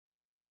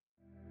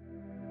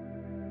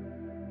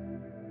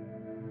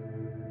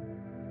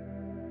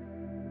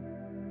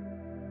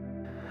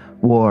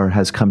War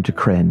has come to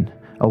Krynn,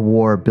 a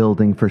war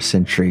building for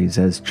centuries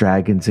as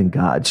dragons and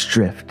gods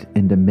drift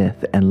into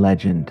myth and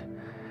legend.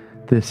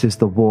 This is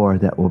the war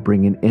that will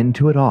bring an end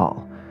to it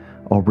all,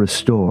 or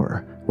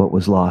restore what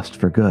was lost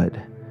for good.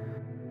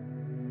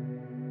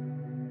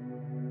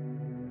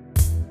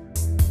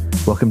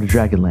 Welcome to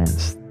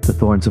Dragonlance, the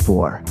Thorns of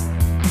War.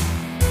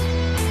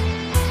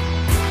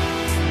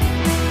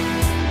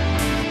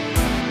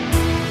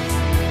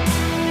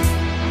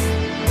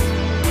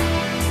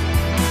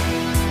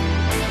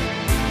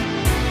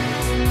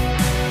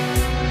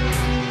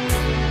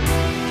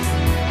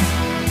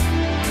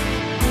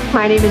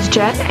 My name is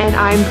Jen, and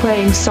I'm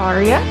playing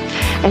Saria,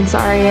 and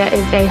Saria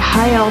is a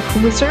high elf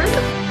wizard.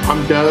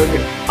 I'm Doug.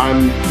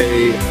 I'm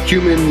a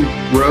human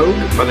rogue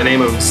by the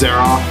name of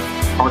Xerath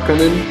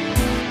Harkonnen.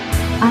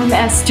 I'm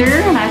Esther,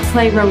 and I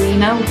play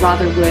Rowena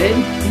Rotherwood,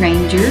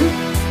 Ranger.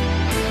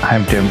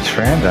 I'm Jim's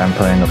friend. I'm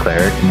playing a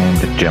cleric named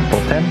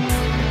Jimpleton.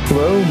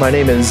 Hello, my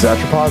name is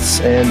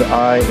Atropos, and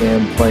I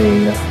am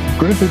playing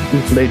Griffith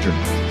Ladron,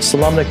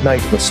 Solamnic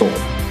Knight of the Soul.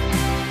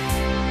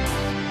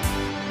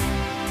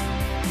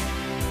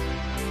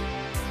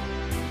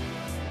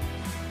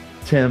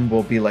 Tim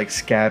will be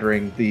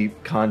scattering the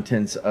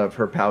contents of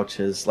her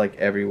pouches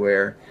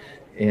everywhere,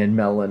 and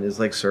Melon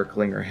is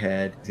circling her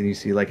head, and you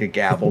see a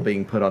gavel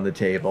being put on the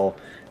table,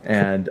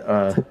 and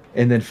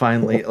then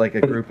finally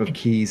a group of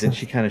keys, and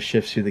she kind of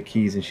shifts through the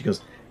keys and she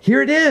goes,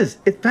 "Here it is!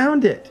 It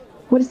found it!"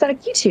 What is that a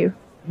key to?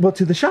 Well,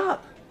 to the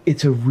shop.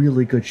 It's a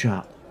really good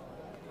shop.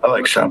 I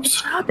like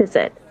shops. What shop is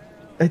it?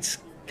 It's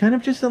kind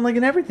of just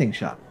an everything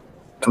shop.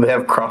 Do they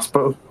have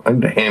crossbow? I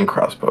need a hand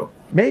crossbow.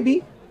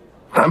 Maybe.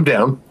 I'm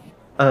down.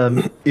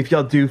 If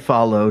y'all do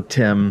follow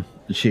Tim,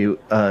 she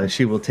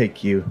will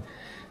take you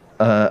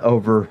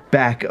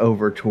back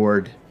over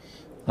toward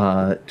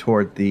the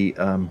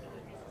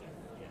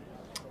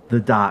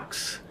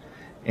docks,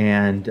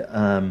 and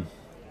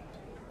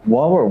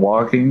while we're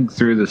walking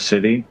through the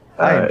city,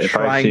 if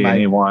I see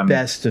anyone,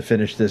 best to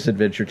finish this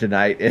adventure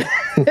tonight, and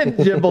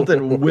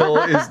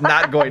Jimpleton is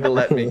not going to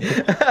let me.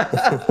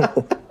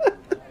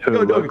 Who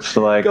looks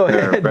like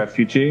a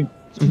refugee?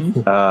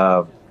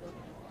 Mm-hmm.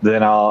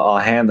 Then I'll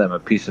hand them a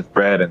piece of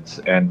bread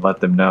and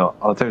let them know,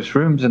 there's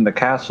rooms in the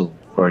castle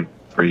for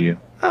you.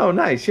 Oh,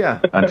 nice,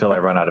 yeah. Until I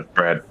run out of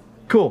bread.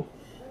 Cool.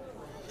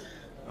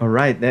 All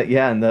right,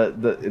 and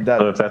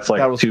so if that's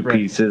two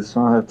pieces,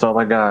 that's all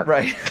I got.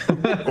 Right.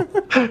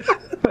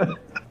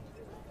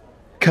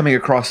 Coming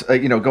across,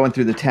 going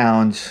through the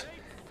towns,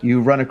 you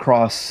run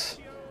across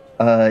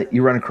a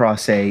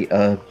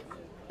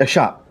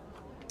shop.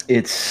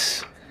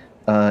 It's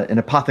an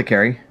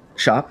apothecary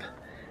shop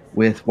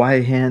with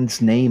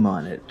Wyhand's name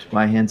on it.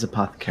 Wyhand's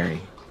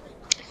Apothecary.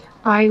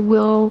 I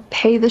will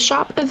pay the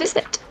shop a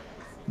visit.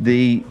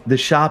 The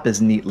shop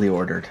is neatly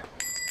ordered.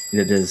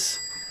 It is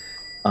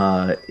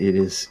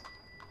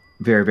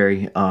very,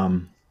 very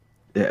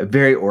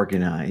very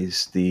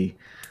organized. The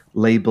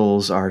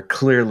labels are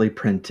clearly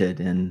printed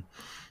in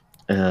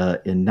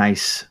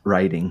nice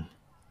writing.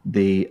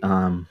 The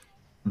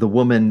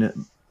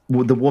woman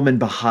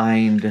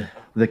behind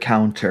the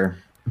counter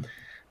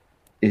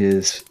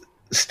is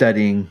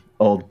studying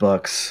old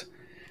books.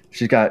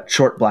 She's got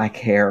short black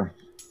hair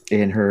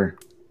in her,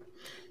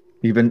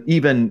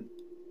 even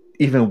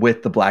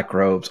with the black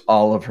robes,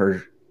 all of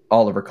her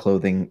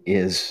clothing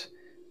is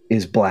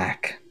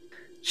black.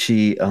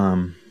 She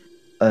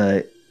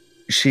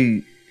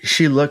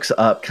looks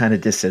up kind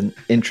of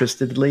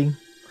disinterestedly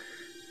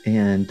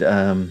and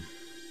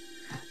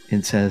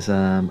says,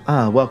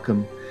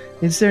 "Welcome.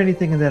 Is there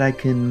anything that I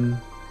can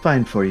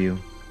find for you?"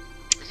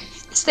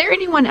 Is there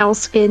anyone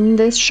else in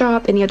this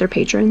shop? Any other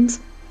patrons?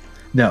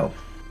 No.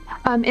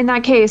 In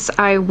that case,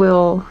 I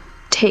will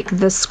take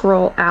the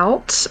scroll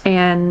out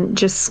and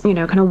just, kind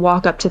of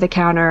walk up to the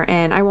counter,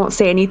 and I won't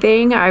say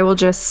anything. I will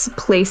just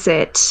place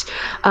it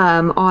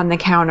on the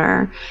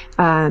counter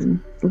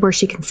where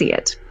she can see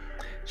it.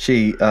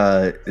 She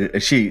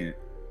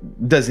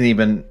doesn't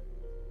even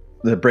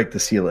break the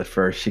seal at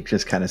first. She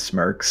just kind of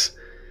smirks.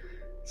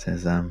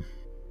 Says,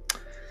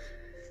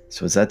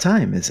 "So it's that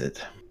time, is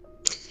it?"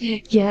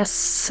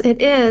 Yes,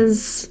 it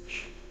is.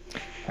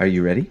 Are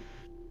you ready?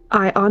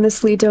 I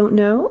honestly don't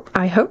know.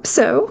 I hope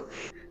so.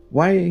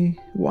 Why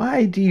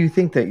do you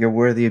think that you're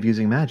worthy of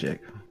using magic?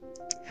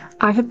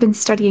 I have been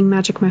studying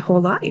magic my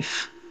whole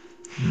life.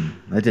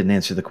 That didn't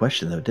answer the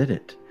question, though, did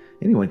it?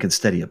 Anyone can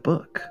study a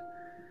book.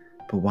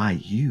 But why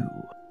you?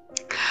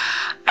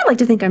 I like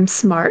to think I'm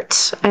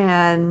smart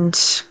and,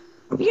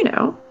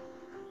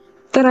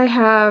 that I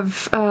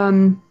have,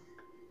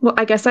 well,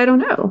 I guess I don't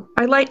know.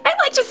 I like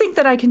to think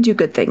that I can do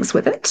good things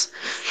with it.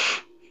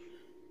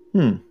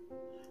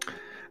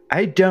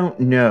 I don't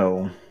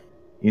know.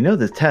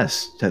 The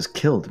test has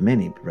killed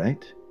many,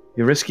 right?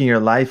 You're risking your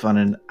life on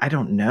an I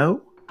don't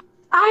know?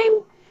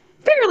 I'm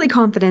fairly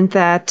confident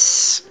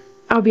that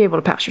I'll be able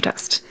to pass your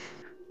test.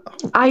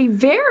 I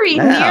very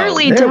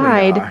nearly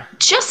died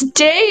just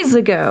days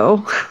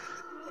ago.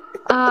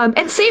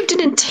 And saved an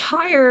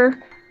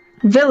entire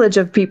village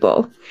of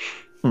people.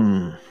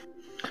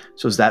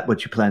 So is that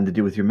what you plan to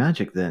do with your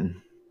magic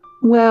then?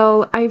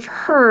 Well, I've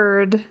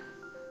heard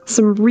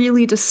some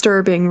really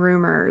disturbing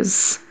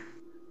rumors,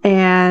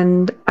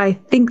 and I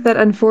think that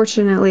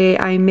unfortunately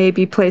I may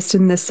be placed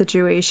in this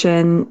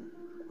situation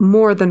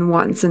more than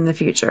once in the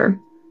future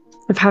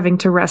of having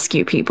to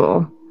rescue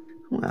people.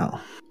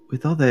 Well,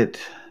 with all that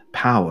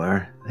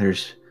power,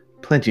 there's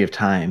plenty of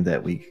time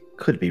that we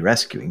could be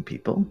rescuing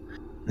people,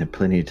 and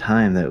plenty of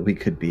time that we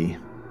could be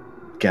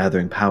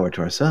gathering power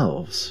to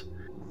ourselves.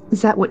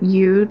 Is that what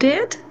you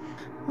did?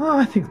 Well,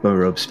 I think the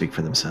robes speak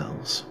for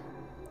themselves.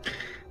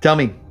 Tell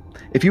me,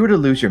 if you were to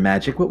lose your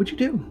magic, what would you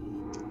do?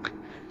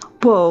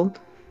 Well,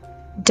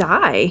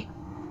 die.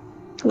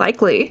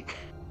 Likely.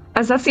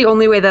 As that's the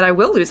only way that I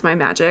will lose my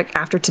magic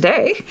after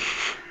today.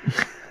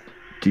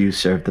 Do you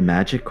serve the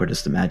magic, or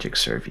does the magic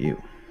serve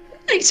you?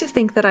 I like to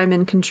think that I'm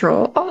in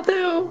control,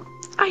 although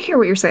I hear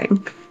what you're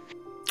saying.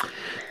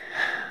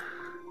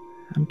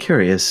 I'm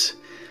curious.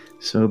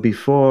 So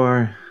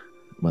before,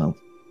 well,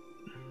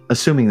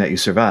 assuming that you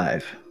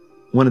survive,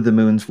 one of the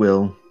moons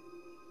will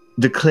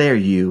declare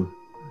you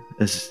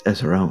as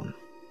her own.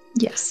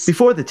 Yes.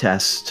 Before the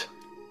test,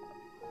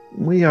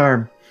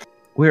 we're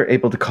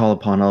able to call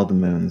upon all the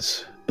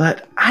moons.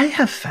 But I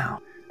have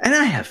found, and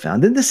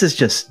this is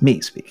just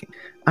me speaking,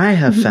 I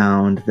have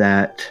found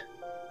that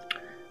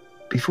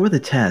before the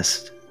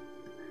test,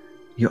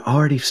 you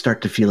already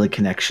start to feel a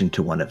connection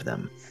to one of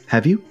them.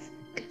 Have you?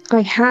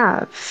 I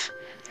have.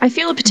 I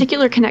feel a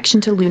particular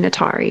connection to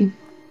Lunatari.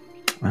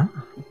 Well,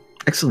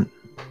 excellent.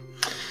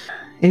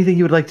 Anything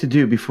you would like to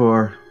do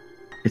before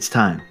it's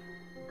time?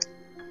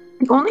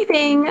 The only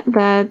thing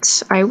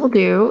that I will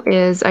do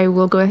is I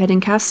will go ahead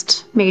and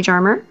cast Mage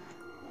Armor.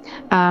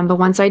 But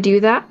once I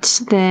do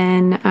that,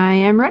 then I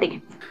am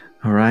ready.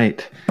 All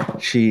right.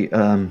 She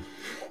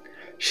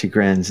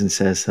grins and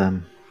says,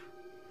 well,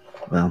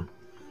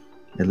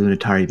 may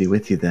Lunatari be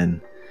with you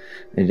then.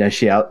 And as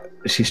she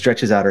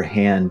stretches out her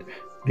hand,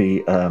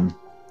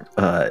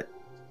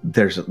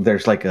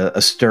 there's like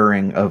a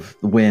stirring of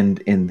wind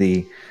in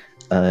the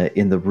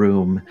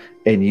room,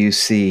 and you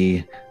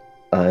see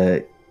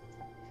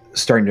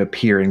starting to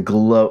appear in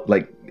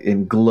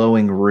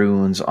glowing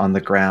runes on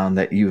the ground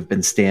that you've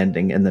been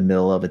standing in the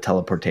middle of a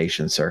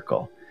teleportation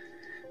circle.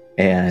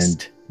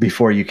 And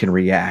before you can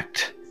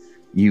react,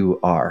 you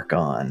are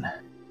gone.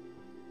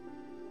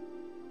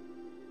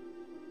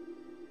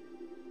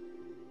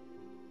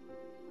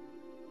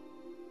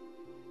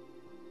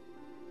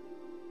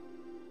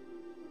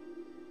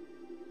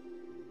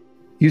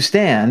 You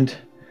stand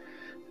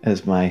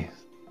as my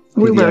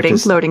Loading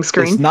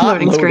screen. It's not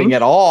loading loading screen.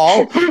 at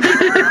all.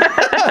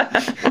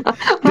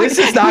 This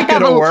is not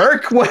going to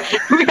work. We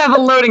have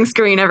a loading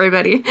screen,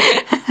 everybody.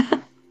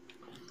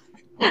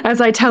 As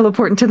I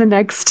teleport into the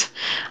next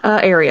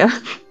area.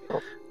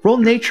 Roll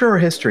nature or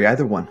history,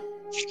 either one.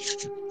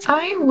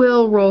 I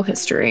will roll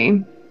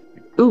history.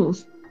 Ooh,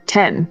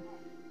 10.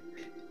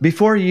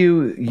 Before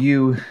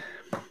you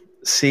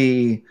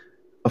see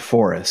a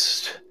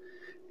forest,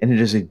 and it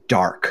is a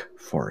dark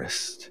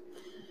forest.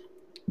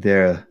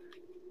 The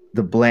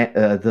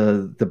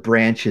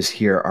branches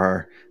here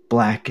are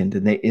blackened,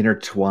 and they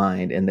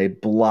intertwine, and they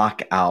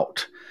block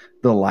out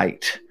the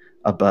light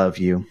above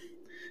you.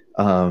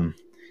 There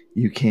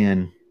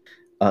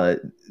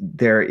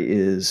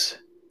is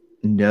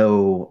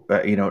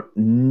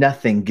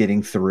nothing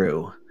getting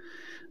through.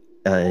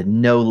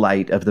 No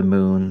light of the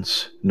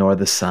moons nor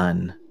the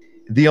sun.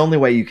 The only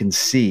way you can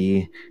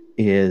see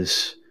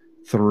is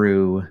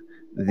through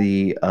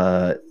the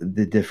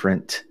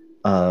different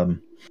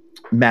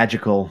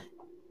magical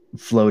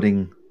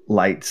floating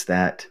lights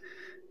that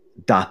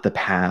dot the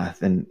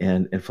path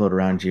and float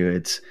around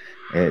you.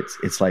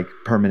 It's like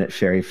permanent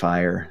fairy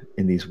fire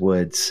in these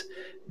woods.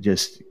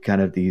 Just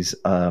kind of these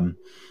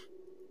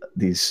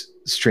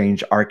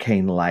strange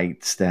arcane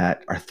lights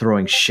that are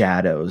throwing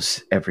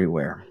shadows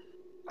everywhere.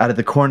 Out of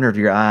the corner of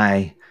your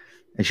eye,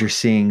 as you're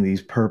seeing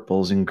these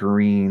purples and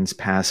greens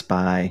pass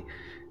by,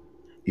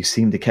 you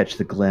seem to catch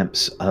the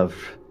glimpse of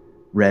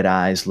red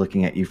eyes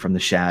looking at you from the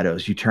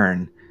shadows. You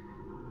turn,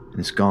 and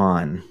it's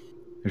gone.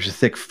 There's a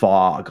thick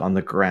fog on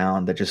the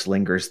ground that just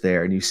lingers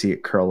there, and you see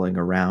it curling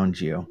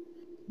around you.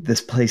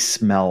 This place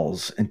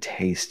smells and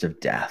tastes of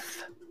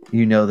death.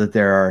 You know that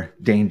there are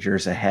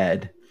dangers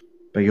ahead,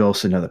 but you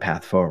also know the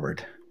path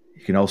forward.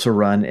 You can also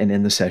run and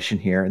end the session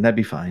here, and that'd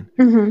be fine.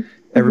 Mm-hmm.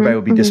 Everybody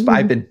would be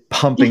I've been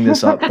pumping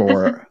this up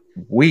for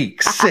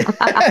weeks.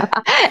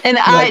 And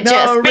I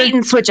just bait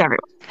and switch everyone.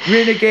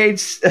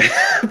 Renegades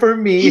for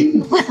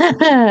me.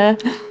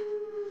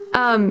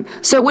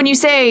 So when you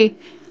say,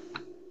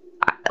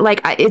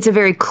 like, it's a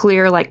very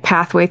clear, like,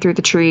 pathway through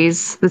the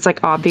trees that's,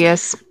 like,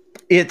 obvious.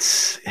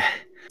 It's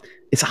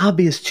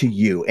obvious to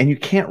you, and you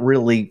can't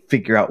really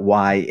figure out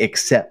why,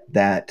 except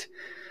that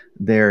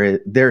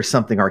there's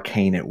something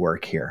arcane at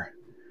work here.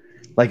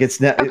 Like,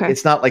 it's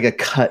not like a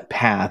cut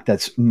path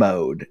that's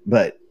mowed,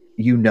 but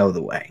you know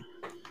the way.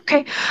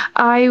 Okay.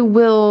 I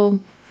will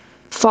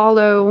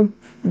follow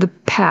the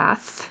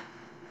path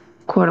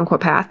quote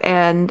unquote path.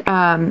 And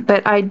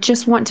but I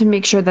just want to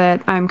make sure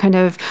that I'm kind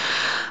of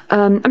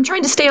I'm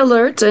trying to stay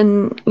alert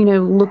and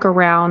look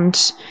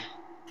around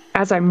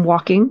as I'm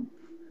walking.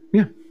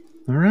 Yeah.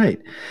 All right.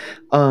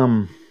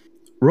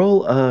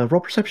 Roll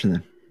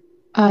perception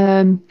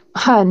then.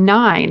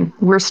 9.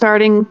 We're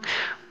starting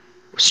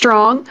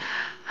strong.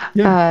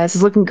 Yeah. This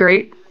is looking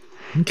great.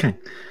 Okay.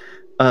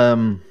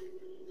 The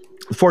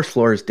forest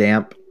floor is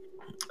damp,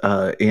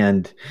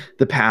 and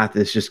the path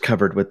is just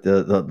covered with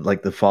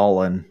the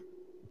fallen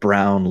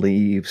brown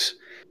leaves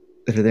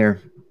that are there.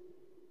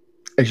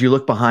 As you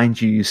look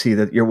behind you, you see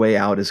that your way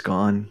out is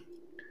gone.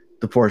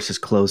 The forest is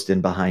closed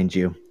in behind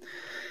you,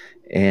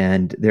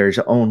 and there's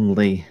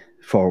only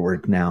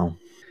forward now.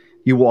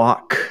 You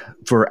walk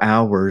for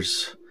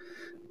hours,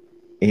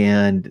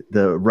 and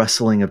the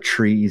rustling of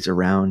trees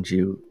around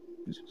you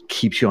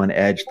keeps you on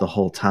edge the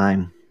whole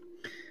time.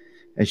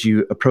 As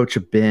you approach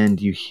a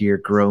bend, you hear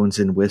groans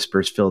and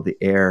whispers fill the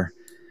air,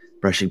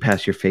 brushing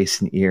past your face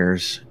and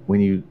ears.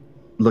 When you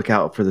look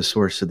out for the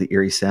source of the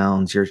eerie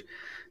sounds, your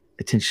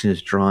attention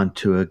is drawn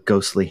to a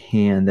ghostly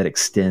hand that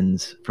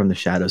extends from the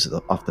shadows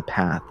off the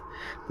path.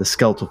 The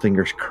skeletal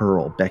fingers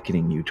curl,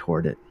 beckoning you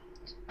toward it.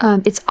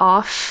 It's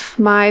off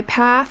my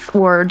path,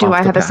 or do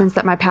I have a sense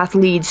that my path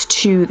leads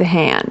to the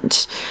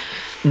hand?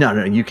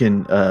 No, you can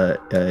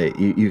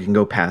you can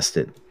go past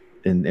it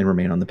and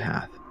remain on the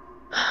path.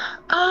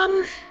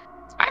 I'm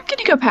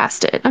gonna go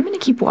past it. I'm gonna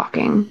keep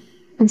walking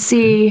and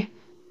see.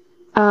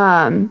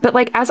 But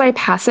like as I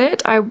pass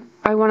it, I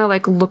want to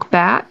like look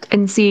back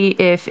and see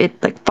if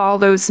it like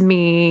follows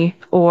me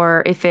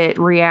or if it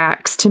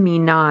reacts to me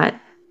not,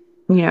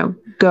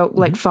 go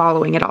like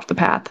following it off the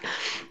path.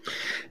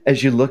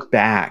 As you look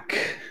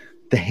back,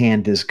 the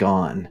hand is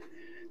gone,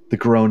 the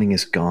groaning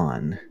is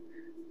gone,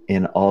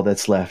 and all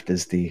that's left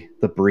is the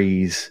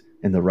breeze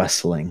and the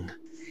rustling.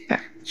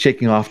 Okay.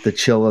 Shaking off the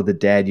chill of the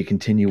dead, you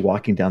continue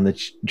walking down the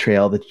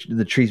trail.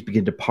 The trees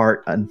begin to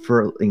part,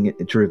 unfurling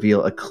it to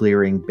reveal a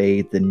clearing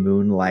bathed in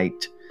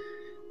moonlight.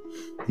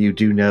 You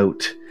do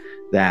note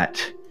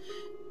that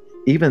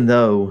even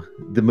though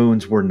the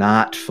moons were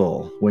not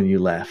full when you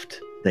left,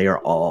 they are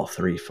all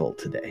 3 full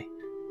today.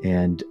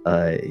 And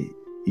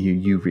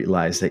you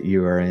realize that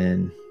you are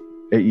in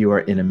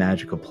a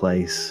magical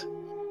place.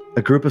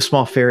 A group of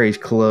small fairies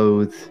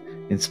clothed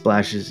in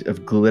splashes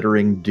of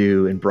glittering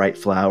dew and bright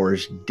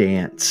flowers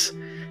dance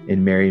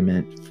in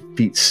merriment,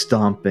 feet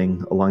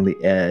stomping along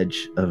the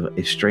edge of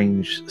a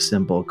strange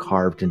symbol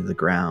carved into the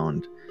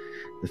ground.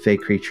 The fey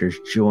creatures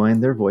join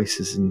their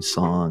voices in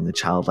song, a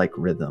childlike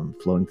rhythm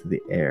flowing through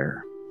the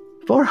air.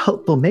 4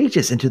 hopeful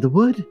mages enter the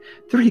wood.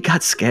 3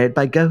 got scared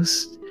by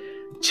ghosts.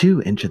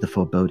 2 enter the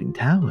foreboding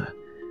tower.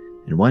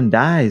 And 1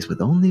 dies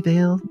with only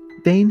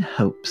vain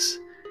hopes.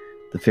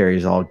 The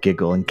fairies all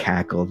giggle and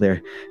cackle.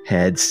 Their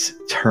heads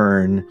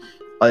turn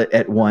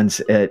at once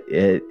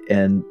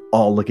and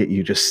all look at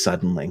you just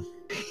suddenly.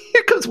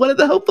 Here comes one of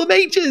the hopeful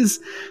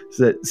mages,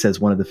 says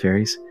one of the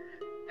fairies.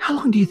 How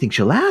long do you think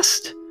she'll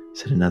last?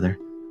 Said another.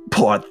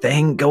 Poor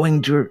thing,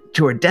 going to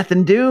her death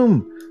and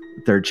doom,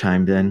 the third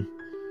chimed in.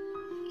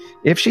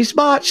 If she's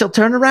smart, she'll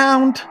turn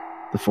around,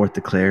 the fourth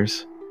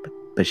declares.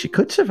 But she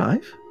could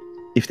survive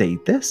if they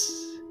eat this,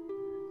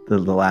 the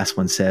last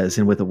one says,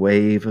 and with a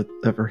wave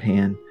of her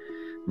hand,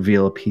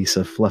 reveal a piece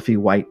of fluffy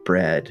white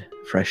bread,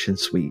 fresh and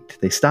sweet.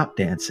 They stop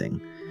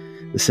dancing.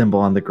 The symbol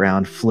on the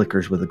ground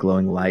flickers with a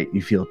glowing light.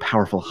 You feel a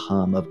powerful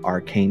hum of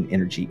arcane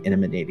energy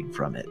emanating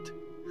from it.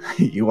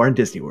 You are in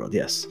Disney World,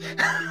 yes.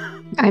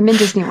 I'm in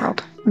Disney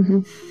World.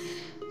 Mm-hmm.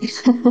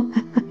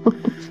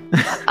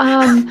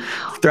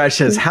 Thrash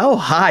says, how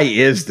high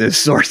is this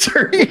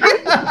sorcery?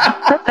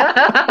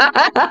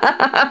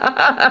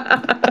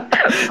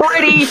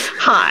 Pretty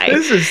high.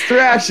 This is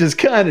Thrash's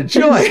kind of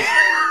joy.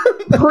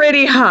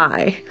 Pretty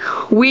high.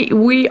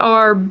 We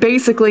are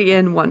basically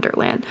in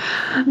Wonderland.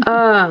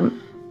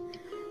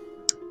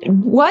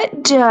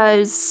 What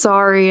does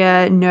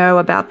Saria know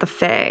about the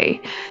Fae?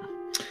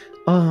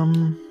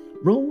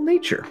 Roll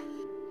nature.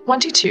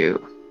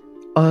 22.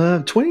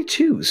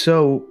 22.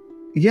 So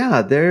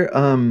yeah, they're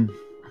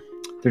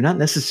not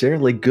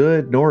necessarily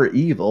good nor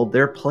evil.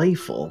 They're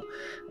playful.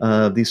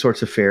 These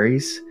sorts of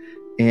fairies,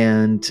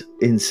 and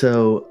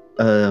so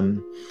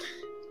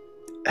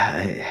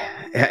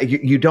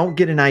you don't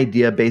get an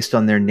idea based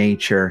on their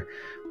nature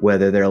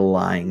whether they're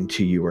lying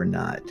to you or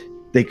not.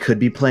 They could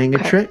be playing a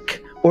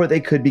trick, or they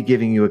could be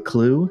giving you a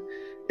clue.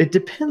 It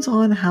depends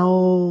on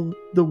how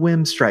the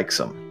whim strikes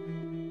them.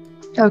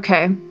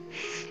 Okay.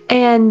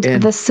 And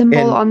the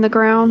symbol on the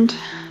ground?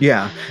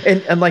 Yeah.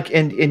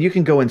 And you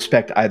can go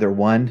inspect either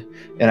one,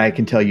 and I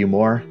can tell you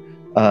more.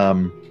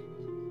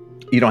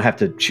 You don't have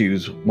to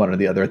choose one or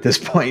the other at this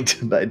point,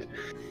 but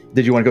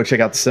did you want to go check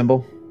out the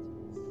symbol?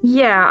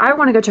 Yeah, I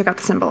want to go check out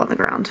the symbol on the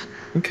ground.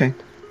 Okay.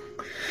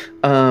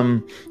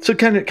 So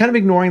kind of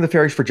ignoring the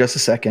fairies for just a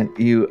second,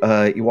 you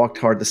walk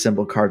toward the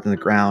symbol carved in the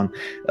ground.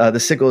 The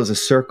sigil is a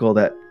circle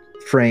that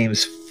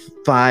frames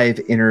 5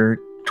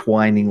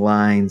 intertwining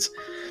lines,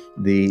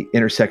 the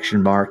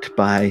intersection marked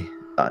by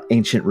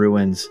ancient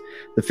ruins.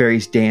 The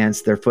fairies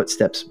dance, their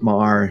footsteps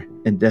mar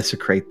and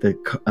desecrate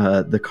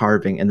the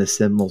carving, and the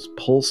symbols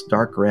pulse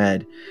dark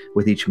red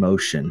with each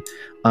motion.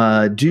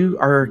 Do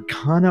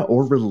Arcana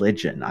or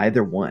Religion,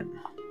 either one.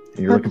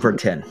 You're looking for a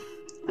 10.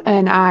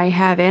 And I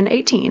have an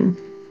 18.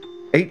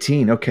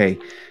 18, okay.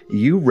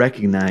 You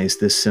recognize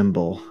this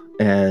symbol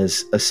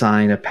as a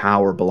sign of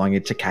power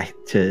belonging to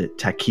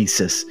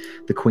Takesis,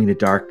 the Queen of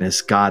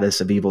Darkness,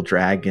 goddess of evil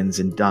dragons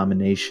and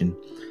domination.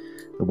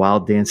 The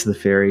wild dance of the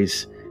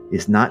fairies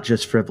is not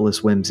just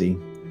frivolous whimsy.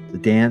 The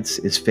dance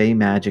is fey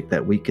magic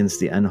that weakens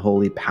the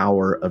unholy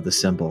power of the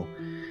symbol,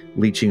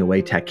 leeching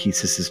away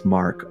Takesis'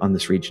 mark on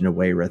this region of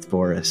Wayreth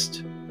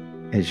Forest.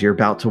 As you're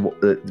about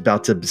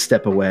to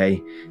step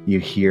away, you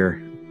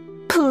hear,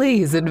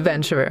 "Please,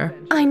 adventurer,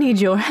 I need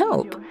your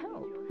help.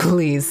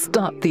 Please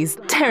stop these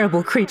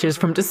terrible creatures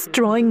from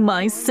destroying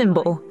my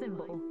symbol.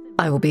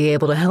 I will be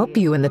able to help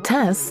you in the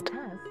test.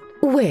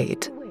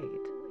 Wait,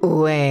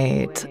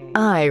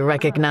 I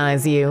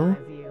recognize you.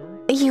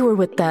 You were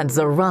with that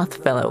Zaroth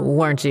fellow,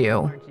 weren't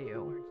you?"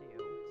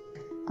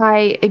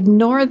 I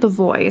ignore the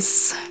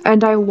voice,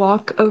 and I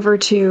walk over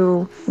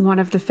to one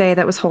of the fae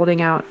that was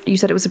holding out. You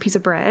said it was a piece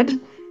of bread?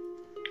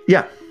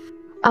 Yeah.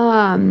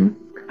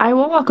 I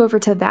will walk over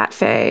to that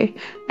fae,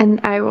 and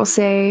I will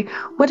say,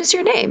 "What is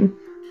your name?"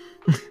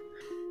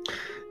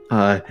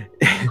 And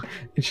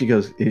she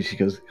goes,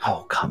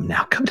 "Oh, come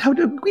now.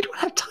 We don't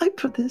have time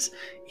for this.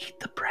 Eat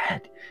the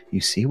bread.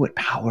 You see what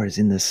power is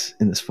in this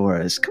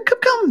forest.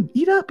 Come.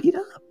 Eat up.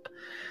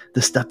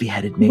 The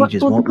stuffy-headed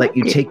mages won't let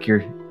you take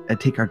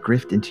our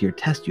grift into your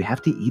test. You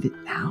have to eat it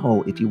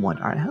now if you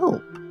want our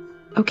help."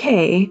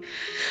 Okay.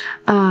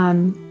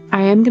 I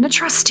am going to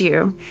trust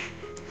you.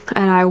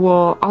 And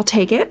I'll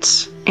take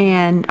it,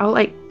 and I'll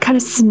kind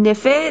of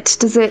sniff it.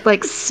 Does it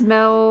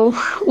smell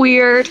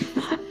weird?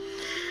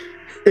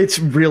 It's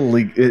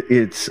really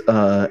it's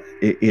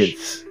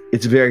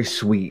very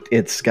sweet.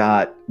 It's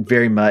got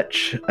very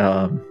much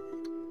a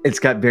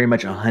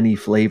honey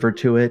flavor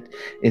to it.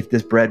 If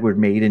this bread were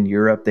made in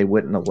Europe, they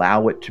wouldn't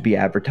allow it to be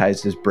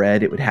advertised as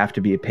bread. It would have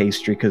to be a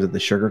pastry because of the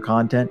sugar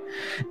content.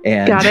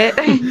 And got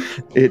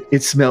it.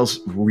 It smells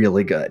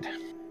really good.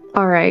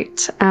 All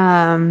right.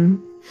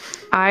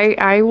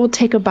 I will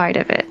take a bite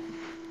of it.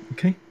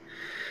 Okay.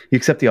 You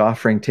accept the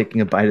offering,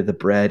 taking a bite of the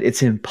bread.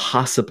 It's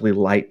impossibly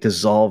light,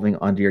 dissolving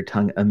onto your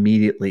tongue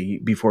immediately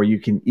before you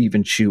can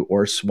even chew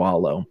or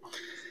swallow.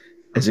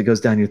 As it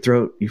goes down your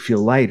throat, you feel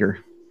lighter.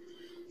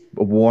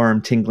 A warm,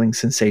 tingling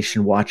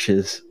sensation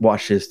washes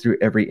through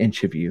every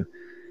inch of you.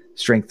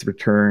 Strength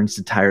returns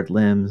to tired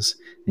limbs,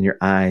 and your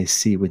eyes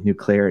see with new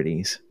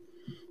clarities.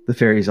 The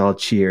fairies all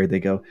cheer. They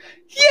go,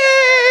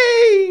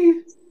 "Yay!"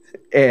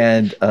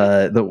 And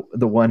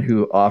the one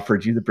who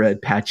offered you the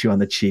bread pats you on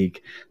the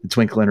cheek, the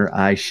twinkle in her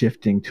eye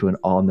shifting to an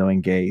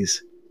all-knowing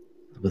gaze.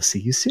 "We'll see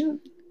you soon,"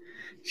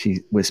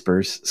 she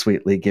whispers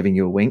sweetly, giving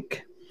you a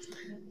wink.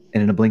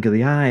 And in a blink of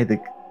the eye, the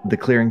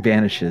clearing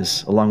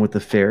vanishes, along with the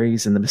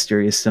fairies and the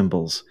mysterious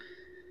symbols.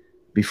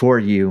 Before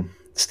you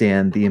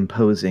stand the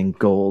imposing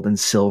gold and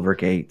silver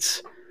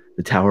gates.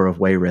 The Tower of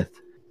Wayreth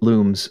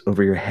looms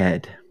over your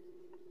head.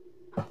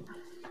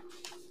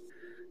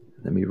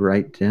 Let me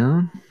write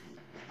down.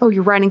 Oh,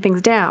 you're writing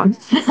things down.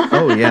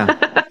 Oh,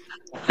 yeah.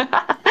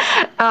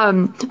 Are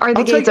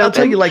the gates open? I'll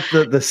tell you,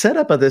 the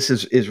setup of this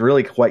is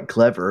really quite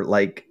clever.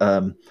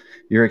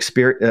 Your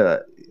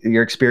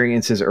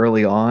experiences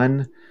early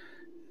on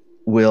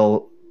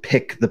will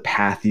pick the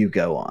path you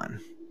go on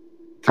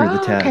through the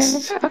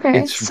test. Okay.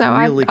 It's so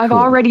really I've cool.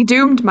 already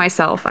doomed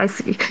myself. I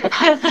see.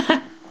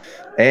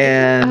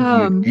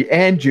 And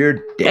you're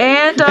dead.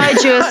 And I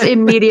just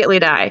immediately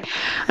die.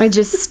 I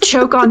just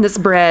choke on this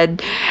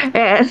bread.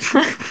 And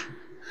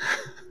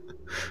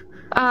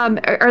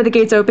are the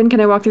gates open?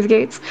 Can I walk through the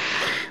gates?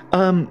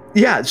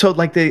 Yeah. So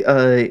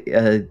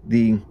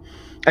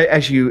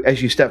as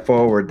you step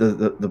forward,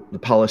 the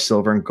polished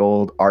silver and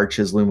gold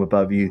arches loom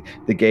above you.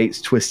 The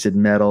gates, twisted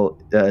metal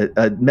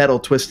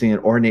twisting in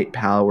ornate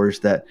powers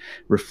that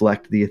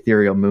reflect the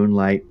ethereal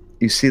moonlight.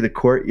 You see the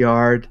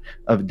courtyard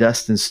of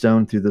dust and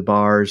stone through the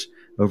bars,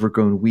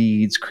 overgrown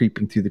weeds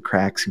creeping through the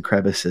cracks and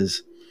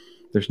crevices.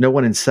 There's no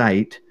one in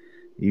sight.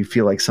 You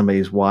feel like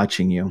somebody's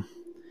watching you.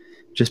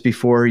 Just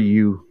before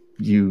you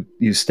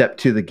step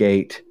to the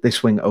gate, they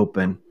swing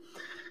open,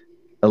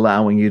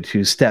 allowing you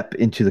to step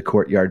into the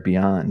courtyard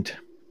beyond.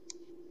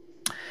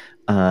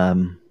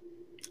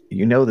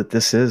 You know that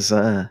this is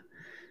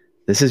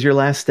your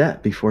last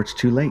step before it's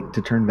too late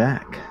to turn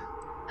back.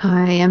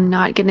 I am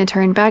not going to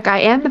turn back. I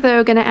am,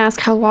 though, going to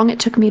ask how long it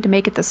took me to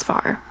make it this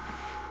far.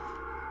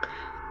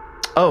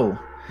 Oh.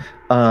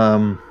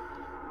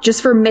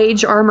 Just for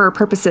mage armor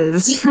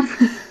purposes.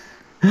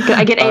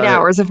 I get 8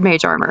 hours of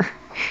mage armor.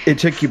 It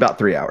took you about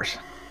 3 hours.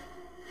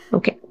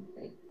 Okay.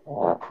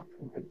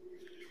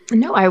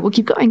 No, I will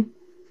keep going.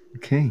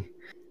 Okay.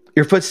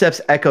 Your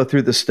footsteps echo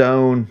through the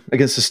stone,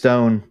 against the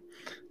stone,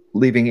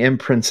 leaving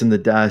imprints in the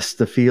dust.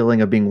 The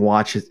feeling of being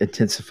watched is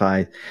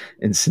intensified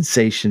and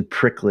sensation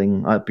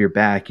prickling up your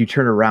back. You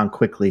turn around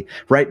quickly.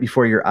 Right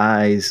before your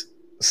eyes,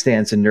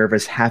 stands a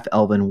nervous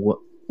half-elven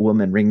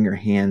woman, wringing her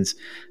hands,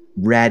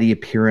 ratty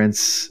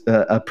appearance,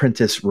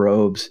 apprentice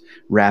robes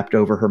wrapped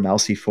over her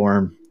mousy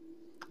form.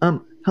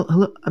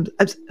 Hello,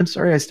 I'm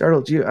sorry I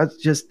startled you. I was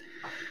just...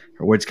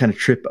 Her words kind of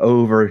trip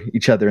over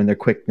each other in their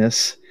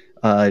quickness,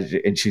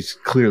 and she's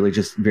clearly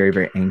just very,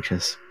 very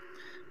anxious.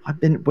 I've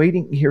been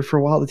waiting here for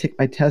a while to take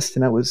my test,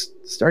 and I was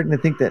starting to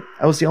think that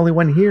I was the only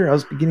one here. I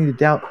was beginning to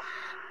doubt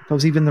if I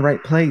was even in the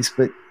right place,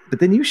 but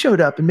then you showed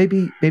up, and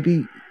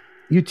maybe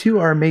you too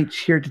are a mage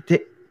here to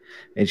take...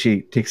 And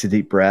she takes a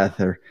deep breath,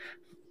 her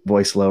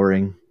voice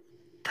lowering.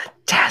 The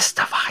test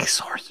of high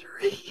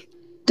sorcery.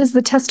 Does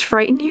the test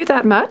frighten you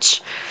that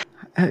much?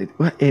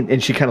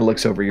 And she kind of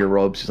looks over your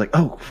robes. She's like,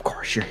 "Oh, of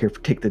course you're here to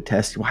take the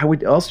test. Why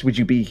else would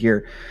you be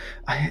here?"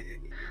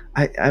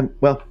 I'm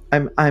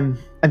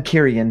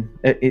Kyrian.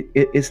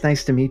 It's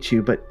nice to meet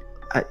you, but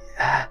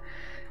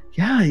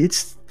yeah,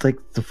 it's like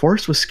the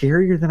force was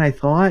scarier than I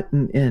thought,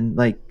 and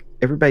like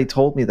everybody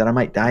told me that I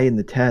might die in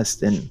the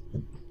test, and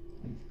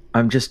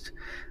I'm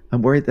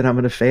worried that I'm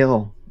going to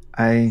fail.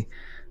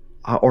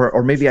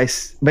 Or maybe I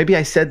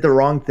said the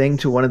wrong thing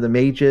to one of the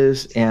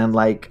mages, and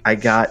like I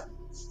got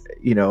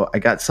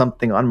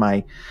something on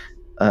my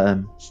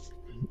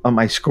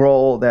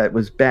scroll that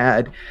was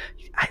bad.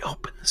 I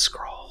opened the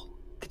scroll.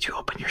 Did you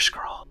open your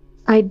scroll?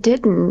 I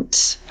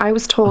didn't. I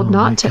was told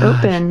not to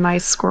open my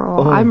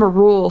scroll. Oh. I'm a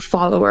rule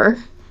follower.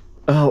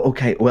 Oh,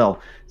 okay. Well,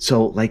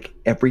 so like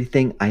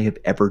everything I have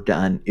ever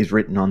done is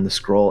written on the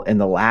scroll, and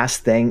the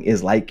last thing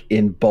is like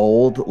in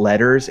bold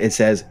letters. It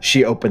says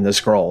she opened the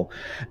scroll,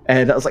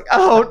 and I was like,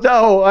 oh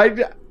no,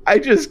 I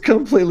just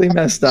completely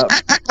messed up.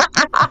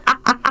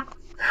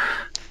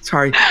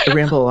 Sorry, I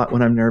ramble a lot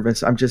when I'm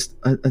nervous. I'm just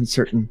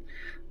uncertain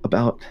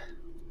about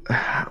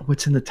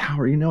what's in the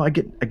tower. You know, I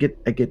get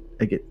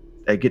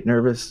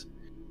nervous.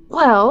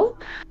 Well,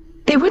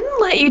 they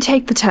wouldn't let you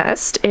take the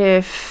test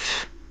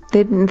if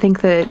they didn't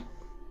think that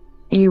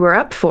you were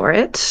up for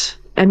it.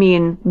 I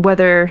mean,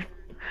 whether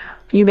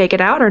you make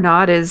it out or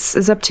not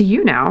is up to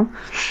you now.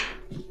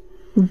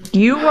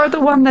 You are the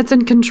one that's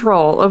in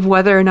control of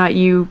whether or not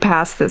you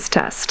pass this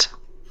test.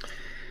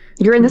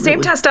 You're in the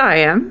same test I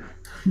am.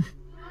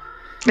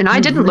 And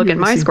I didn't look at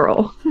my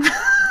scroll.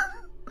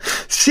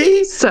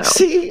 See,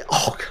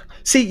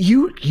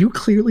 you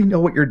clearly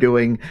know what you're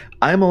doing.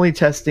 I'm only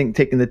taking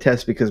the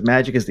test because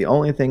magic is the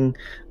only thing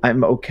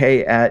I'm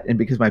okay at, and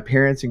because my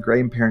parents and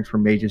grandparents were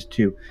mages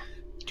too.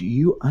 Do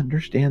you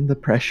understand the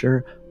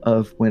pressure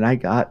of when I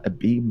got a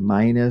B- in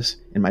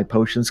my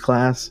potions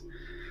class?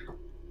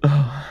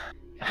 Oh,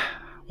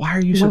 why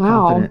are you so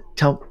confident?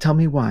 Tell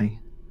me why.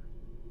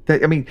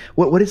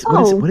 What is it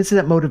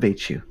that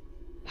motivates you?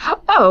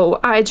 Oh,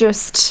 I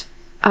just,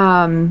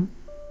 I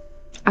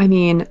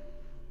mean,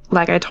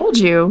 like I told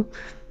you,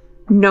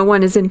 no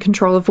one is in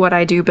control of what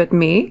I do but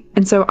me.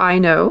 And so I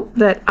know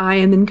that I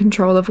am in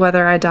control of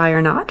whether I die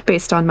or not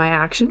based on my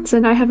actions.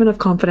 And I have enough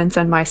confidence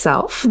in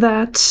myself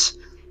that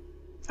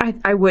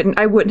I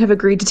wouldn't have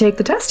agreed to take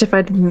the test if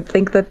I didn't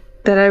think that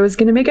I was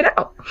going to make it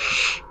out.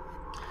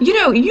 You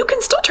know, you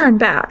can still turn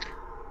back.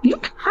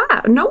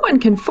 No one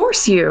can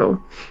force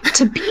you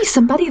to be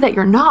somebody that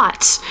you're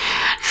not.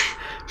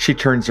 She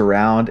turns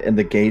around and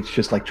the gates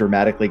just like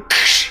dramatically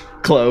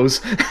close.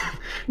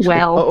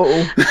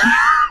 Well,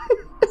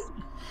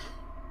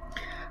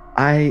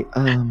 I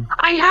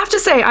have to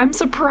say I'm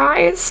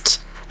surprised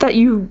that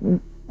you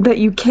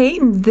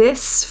came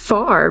this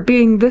far,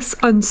 being this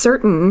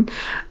uncertain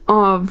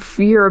of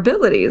your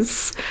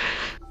abilities.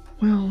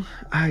 Well,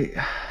 I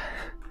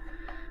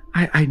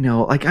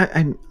know, like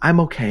I'm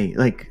okay.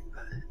 Like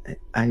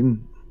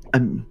I'm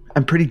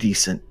pretty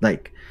decent.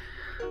 Like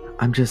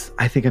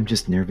I think I'm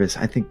just nervous.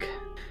 I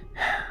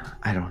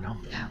don't know.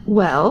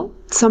 Well,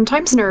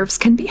 sometimes nerves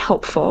can be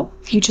helpful.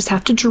 You just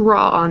have to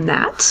draw on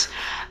that.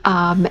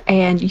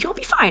 And you'll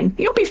be fine.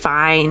 You'll be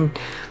fine.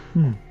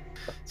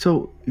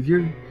 So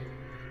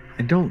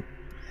I don't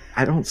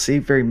see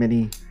very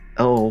many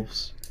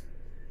elves.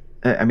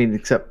 I mean,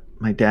 except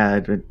my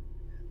dad, but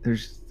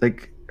there's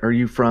like, are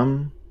you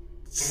from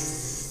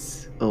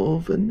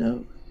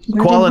Sylvanos?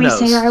 Where did we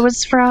say I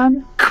was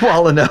from?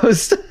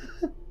 Qualanos.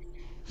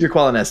 You're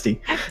Qualinesti.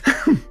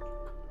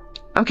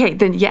 Okay,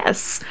 then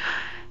yes.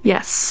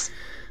 Yes.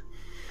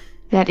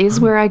 That is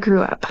where I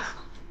grew up.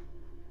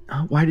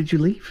 Why did you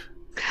leave?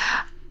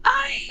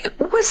 I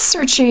was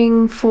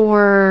searching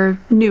for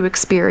new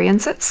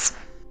experiences.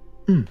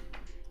 Well,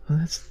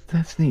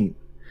 that's neat.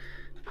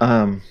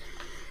 The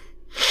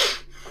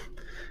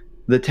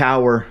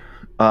tower,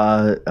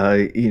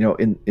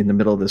 in the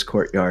middle of this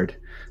courtyard,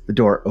 the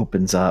door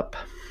opens up,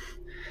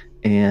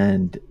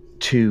 and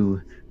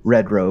two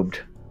red-robed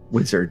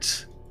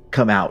wizards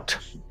come out.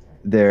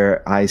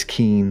 Their eyes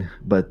keen,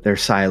 but they're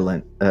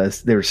silent.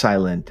 They're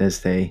silent as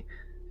they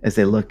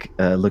look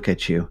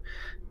at you.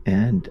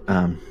 And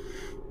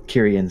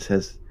Kyrian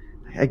says,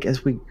 "I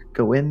guess we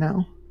go in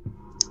now."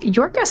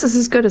 Your guess is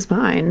as good as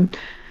mine,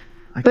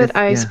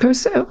 I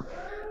suppose so.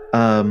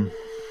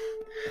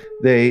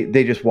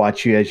 They just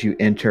watch you as you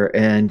enter,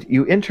 and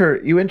you enter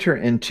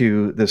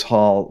into this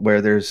hall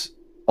where there's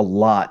a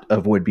lot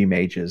of would-be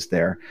mages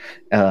there.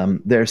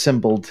 They're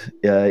assembled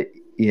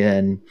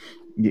in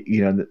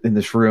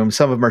this room.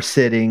 Some of them are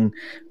sitting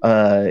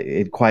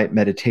in quiet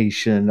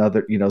meditation.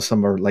 Other,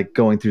 some are like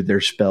going through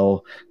their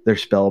spell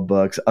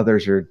books.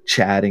 Others are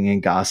chatting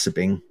and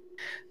gossiping.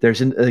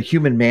 There's a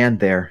human man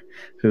there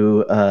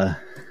who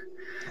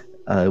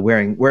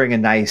wearing a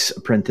nice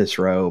apprentice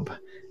robe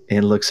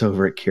and looks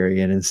over at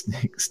Kyrian and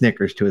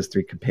snickers to his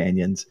three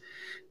companions.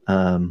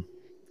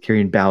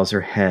 Kyrian bows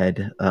her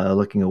head,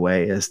 looking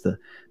away as the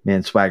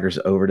man swaggers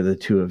over to the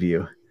two of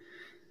you.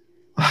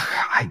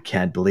 I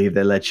can't believe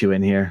they let you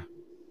in here.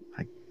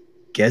 I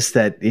guess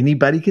that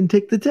anybody can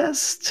take the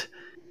test.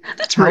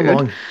 That's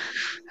rude.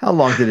 How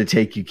long did it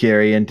take you,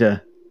 Kyrian,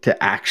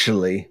 to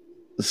actually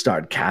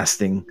start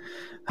casting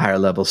higher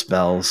level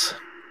spells?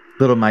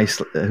 Little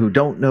mice who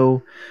don't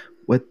know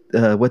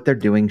what they're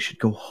doing should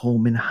go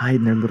home and hide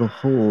in their little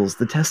holes.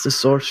 The test of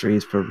sorcery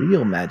is for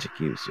real magic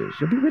users.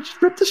 You'll be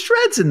ripped to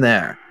shreds in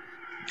there.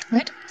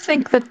 I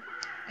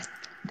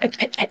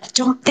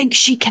don't think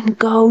she can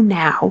go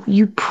now.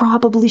 You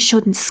probably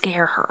shouldn't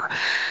scare her.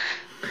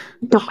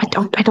 No, I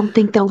don't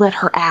think they'll let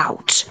her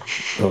out.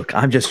 Look,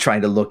 I'm just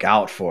trying to look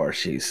out for her.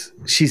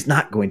 She's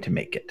not going to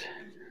make it.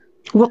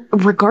 Well,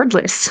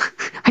 regardless,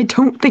 I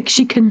don't think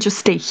she can just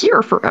stay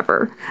here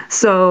forever.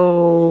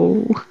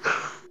 So...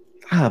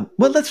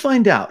 well, let's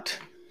find out.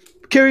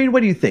 Kyrian,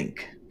 what do you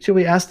think? Shall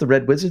we ask the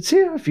Red Wizards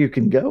here if you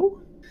can go?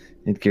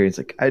 And Kyrian's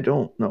like, I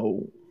don't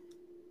know.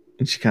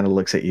 And she kind of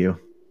looks at you.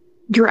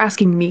 You're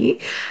asking me?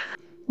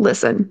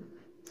 Listen,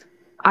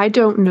 I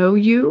don't know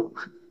you.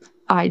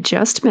 I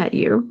just met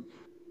you.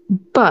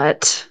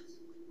 But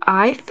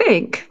I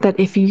think that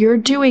if you're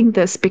doing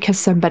this because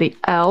somebody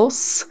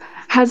else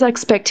has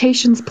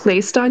expectations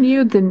placed on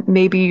you, then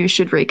maybe you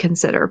should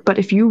reconsider. But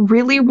if you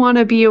really want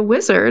to be a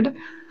wizard,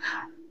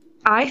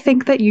 I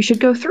think that you should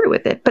go through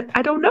with it. But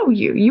I don't know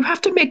you. You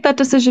have to make that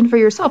decision for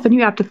yourself, and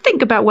you have to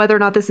think about whether or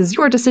not this is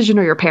your decision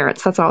or your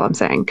parents'. That's all I'm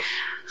saying.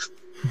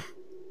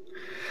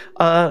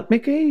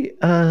 Make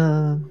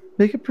a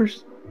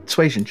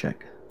persuasion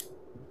check.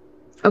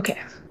 Okay.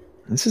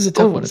 This is a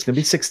tough one. It's going to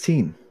be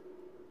 16.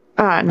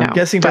 No. I'm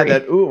guessing 3. by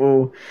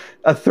that.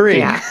 A 3.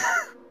 Yeah.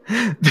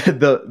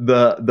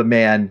 the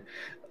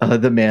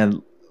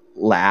man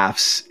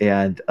laughs,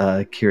 and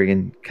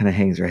Kyrian kind of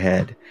hangs her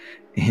head,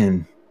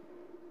 and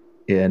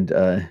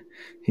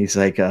he's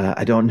like,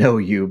 I don't know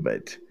you,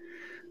 but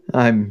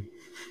I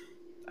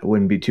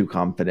wouldn't be too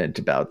confident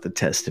about the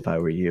test if I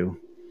were you.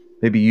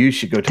 Maybe you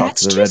should go talk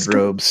to the Red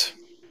Robes.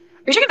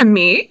 Are you talking to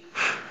me?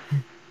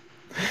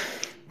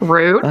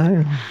 Rude.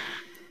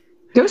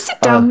 Go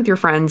sit down with your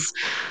friends.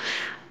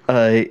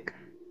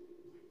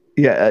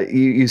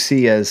 You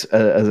see as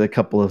a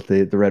couple of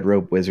the Red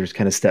Robe Wizards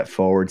kind of step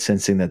forward,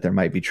 sensing that there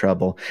might be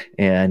trouble,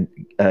 and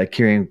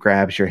Kyrian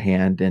grabs your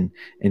hand and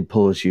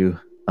pulls you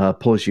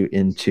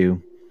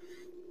into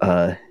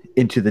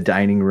the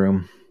dining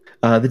room.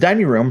 The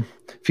dining room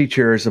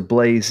features a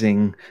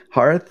blazing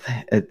hearth.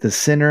 At a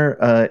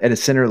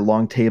center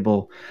long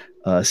table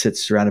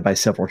sits surrounded by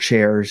several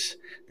chairs.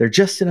 There are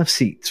just enough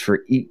seats for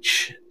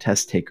each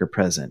test taker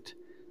present.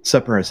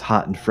 Supper is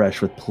hot and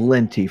fresh, with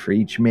plenty for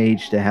each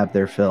mage to have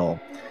their fill.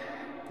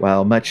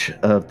 While much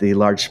of the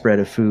large spread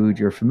of food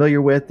you're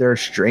familiar with, there are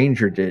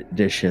stranger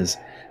dishes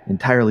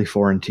entirely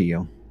foreign to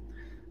you.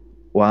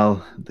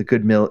 While the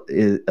good meal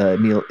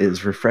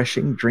is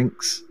refreshing,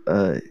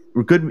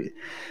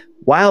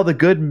 while the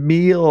good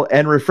meal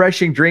and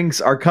refreshing drinks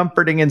are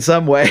comforting in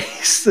some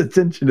ways, the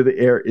tension of the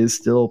air is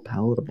still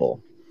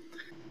palatable.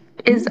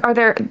 Are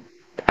there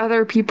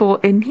other people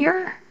in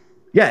here?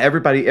 Yeah,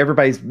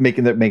 everybody's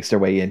makes their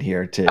way in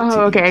here to.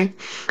 Oh, okay.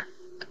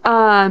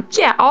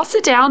 Yeah, I'll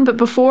sit down, but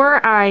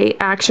before I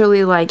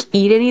actually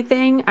eat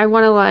anything, I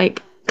want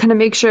to kind of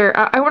make sure.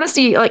 I want to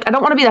see I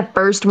don't want to be the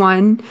first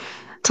one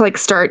to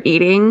start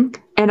eating,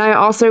 and I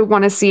also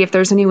want to see if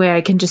there's any way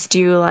I can just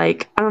do I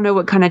don't know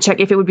what kind of check,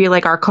 if it would be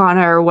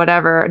Arcana or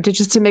whatever,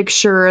 just to make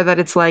sure that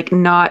it's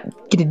not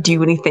gonna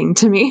do anything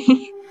to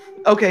me.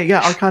 Okay,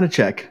 yeah, Arcana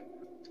check.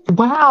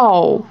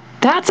 Wow,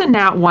 that's a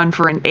nat 1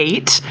 for an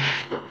 8.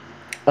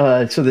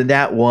 So the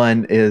nat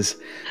 1 is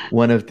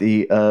one of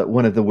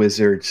the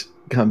wizards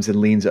comes and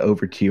leans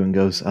over to you and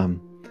goes,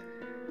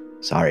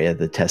 sorry,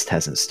 the test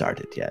hasn't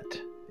started yet.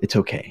 It's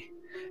okay.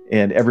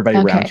 And everybody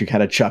around you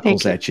kind of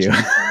chuckles at you.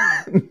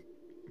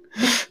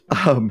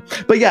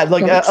 But yeah,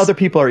 other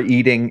people are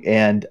eating,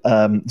 and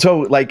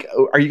so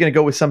are you going to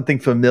go with something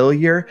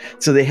familiar?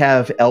 So they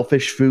have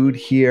elfish food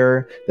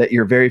here that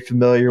you're very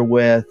familiar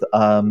with,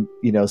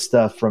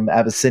 stuff from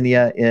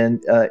Abyssinia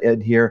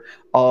in here,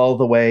 all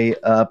the way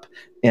up,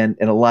 and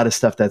a lot of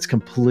stuff that's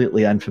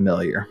completely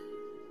unfamiliar.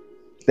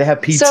 They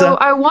have pizza. So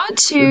I want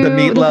to the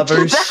meat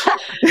lovers.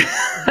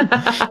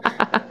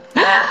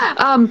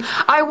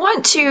 I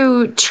want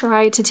to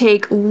try to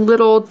take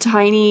little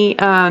tiny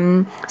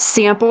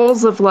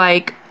samples of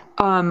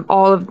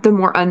all of the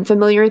more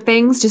unfamiliar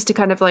things, just to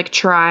kind of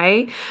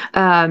try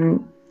to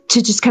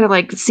just kind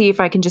of see if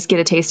I can just get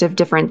a taste of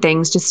different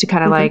things, just to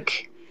kind of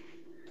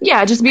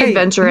Yeah, just be Hey,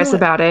 adventurous you know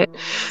about it.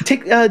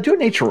 Do a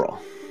nature roll.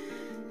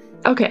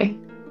 Okay.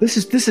 This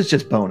is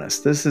just bonus.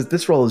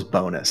 This roll is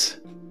bonus.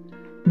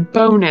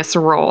 Bonus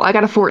roll. I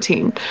got a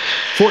 14.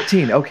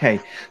 14. Okay.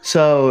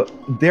 So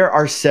there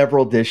are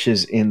several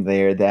dishes in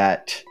there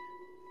that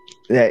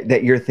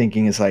you're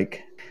thinking is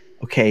like,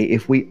 okay,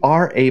 if we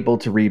are able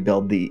to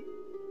rebuild the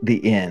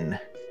inn,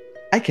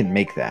 I can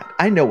make that.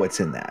 I know what's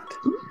in that.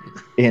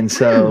 And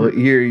so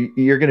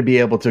you're going to be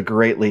able to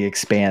greatly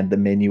expand the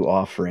menu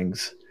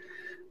offerings.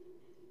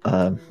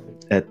 I'm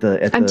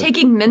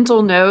taking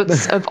mental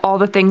notes of all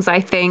the things I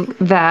think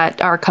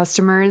that our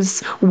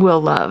customers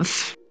will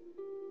love.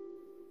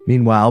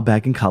 Meanwhile,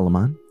 back in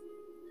Kalaman,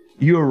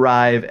 you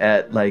arrive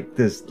at like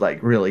this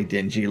like really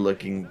dingy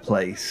looking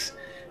place,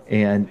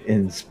 and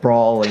in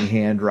sprawling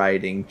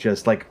handwriting,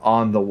 just like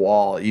on the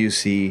wall, you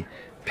see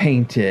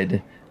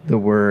painted the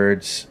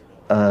words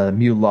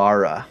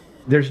Mulara.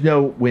 There's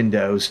no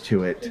windows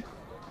to it.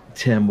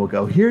 Tim will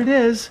go, here it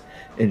is,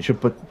 and she'll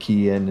put the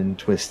key in and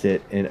twist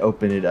it and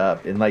open it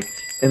up, and like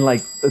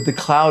the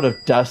cloud of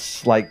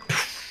dust like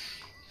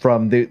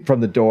from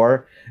the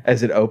door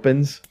as it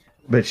opens.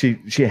 But she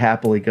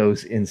happily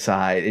goes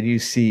inside, and you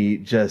see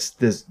just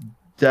this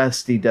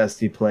dusty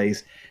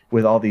place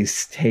with all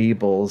these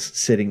tables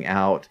sitting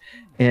out,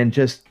 and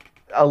just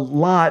a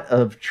lot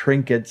of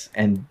trinkets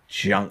and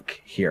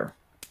junk here.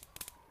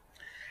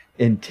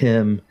 And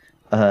Tim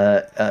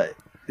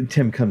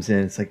comes in.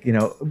 It's like,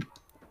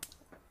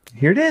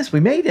 here it is.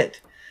 We made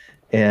it.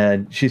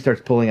 And she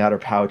starts pulling out her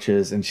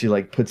pouches, and she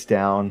like puts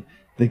down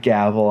the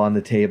gavel on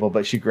the table,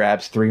 but she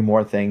grabs 3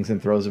 more things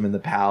and throws them in the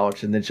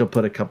pouch, and then she'll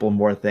put a couple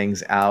more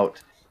things out,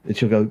 and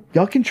she'll go,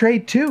 y'all can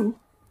trade too.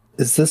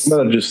 Is this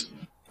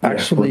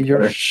actually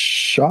your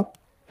shop,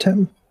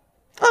 Tim?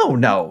 Oh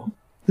no,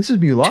 this is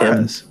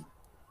Mulara's.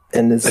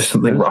 And There's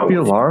something wrong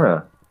with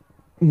Mulara.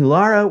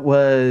 Mulara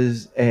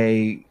was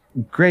a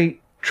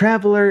great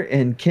traveler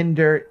and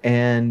kinder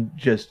and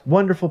just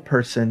wonderful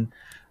person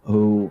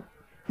who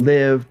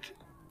lived,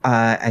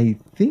 I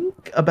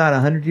think, about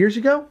 100 years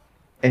ago,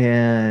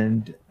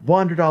 and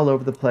wandered all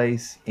over the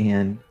place,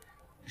 and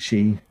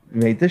she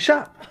made the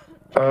shop.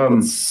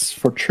 It's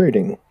for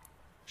trading.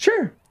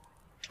 Sure.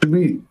 Do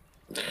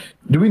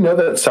we know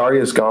that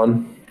Saria is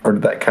gone, or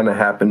did that kind of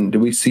happen?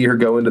 Did we see her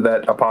go into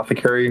that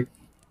apothecary?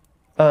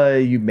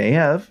 You may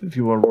have, if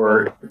you want.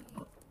 Or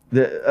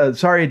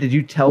sorry, did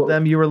you tell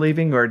them you were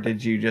leaving, or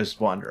did you just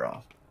wander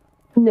off?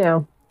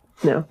 No.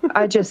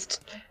 I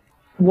just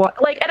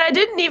and I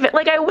didn't even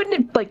I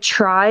wouldn't have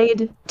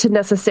tried to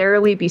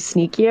necessarily be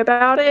sneaky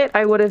about it.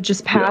 I would have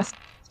just passed.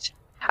 Yeah.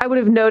 I would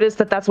have noticed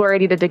that that's where I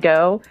needed to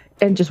go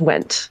and just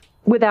went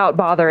without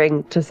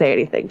bothering to say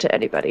anything to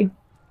anybody.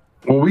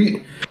 Well,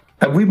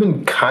 have we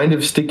been kind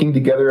of sticking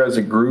together as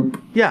a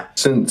group? Yeah.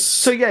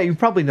 So yeah, you've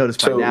probably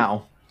noticed by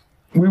now.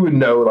 We would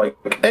know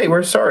hey,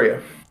 where's Saria?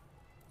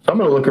 So I'm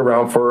gonna look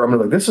around for her. I'm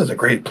gonna this is a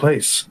great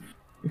place.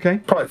 Okay.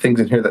 Probably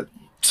things in here that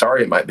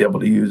Saria might be able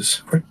to use.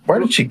 Where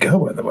did she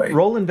go, by the way?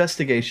 Roll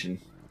investigation.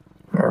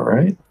 All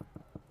right.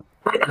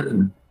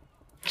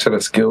 Is that a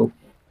skill?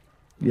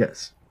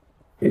 Yes.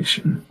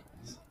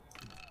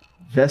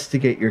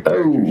 Investigate your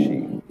character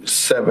sheet.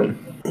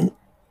 7.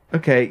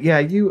 Okay, yeah,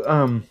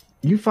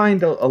 you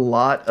find a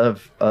lot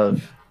of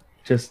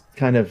just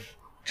kind of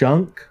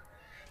junk.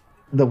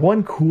 The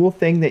one cool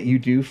thing that you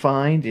do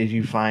find is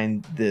you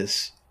find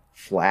this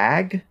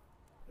flag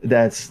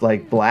that's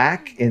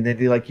black, and then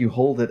you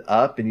hold it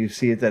up and you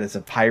see that it's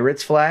a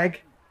pirate's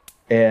flag,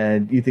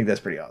 and you think that's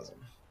pretty awesome.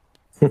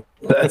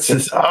 That's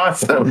just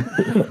awesome.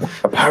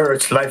 A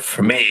pirate's life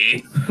for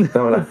me. I'm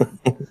gonna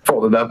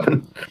fold it up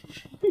and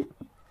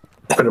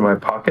put it in my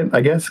pocket, I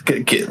guess.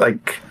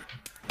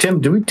 Tim,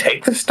 do we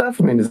take this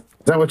stuff? I mean, is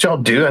that what y'all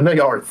do? I know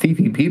y'all are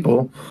thiefy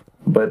people,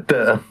 but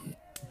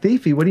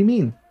thiefy? What do you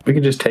mean? We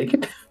can just take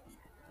it?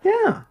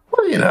 Yeah.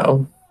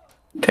 Well,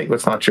 take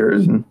what's not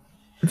yours, and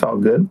it's all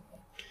good.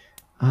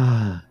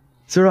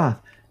 Zeroth,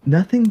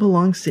 nothing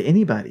belongs to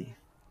anybody.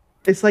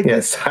 It's like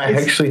this. I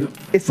actually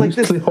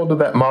hold to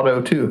that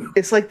motto too.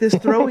 It's like this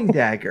throwing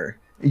dagger.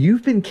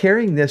 You've been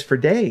carrying this for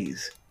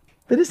days,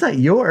 but it's not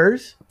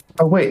yours.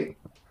 Oh wait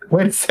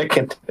a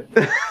second.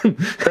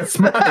 That's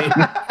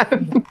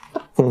mine.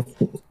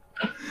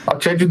 I'll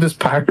trade you this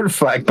pirate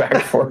flag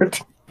back for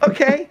it.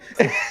 Okay,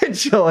 and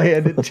she'll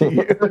hand it to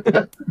you.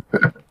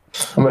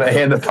 I'm gonna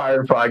hand the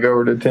pirate flag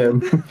over to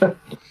Tim.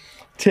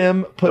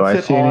 Tim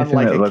puts it on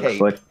like a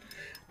cape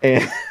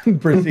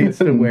and proceeds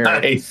to wear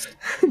it.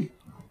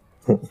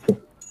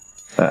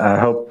 I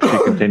hope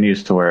she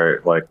continues to wear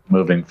it,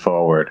 moving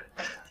forward.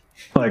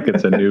 Like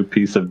it's a new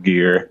piece of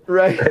gear.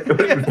 Right.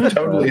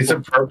 Totally is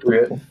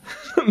appropriate.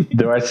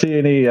 Do I see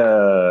any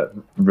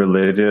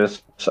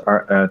religious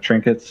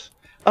trinkets?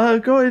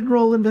 Go ahead and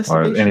roll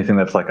investigation. Or anything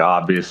that's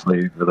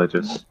obviously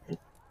religious.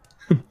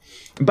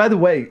 By the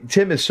way,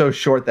 Tim is so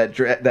short that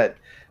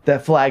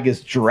that flag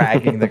is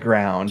dragging the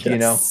ground,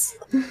 yes.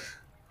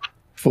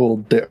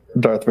 Full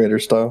Darth Vader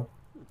style.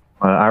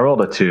 I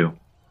rolled a 2.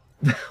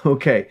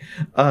 Okay.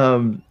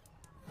 You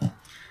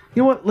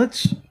know what?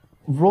 Let's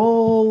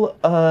roll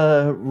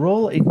a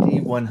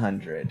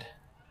D100.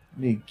 Let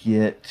me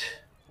get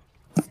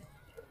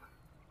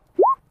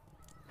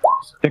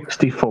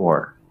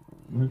 64.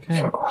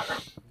 okay.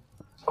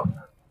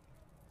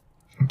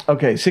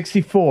 Okay,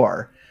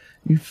 64.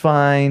 You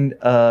find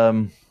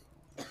an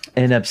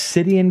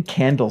obsidian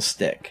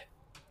candlestick.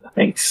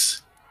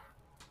 Nice.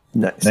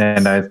 Nice.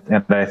 And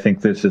I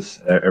think this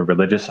is a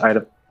religious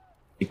item.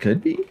 It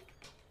could be.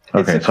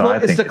 Okay, it's so I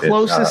think it's the it is.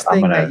 closest I'm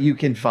thing gonna- that you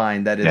can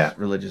find that is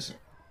religious.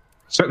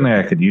 Certainly,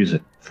 I could use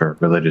it for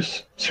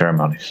religious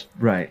ceremonies.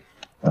 Right.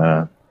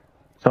 So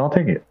I'll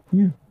take it.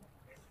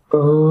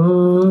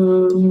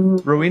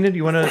 Rowena, do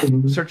you want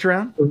to search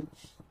around?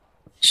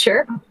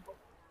 Sure.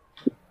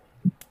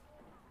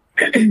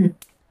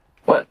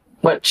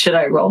 What should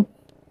I roll?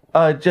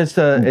 Just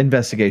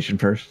investigation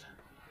first.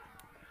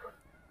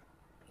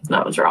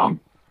 That was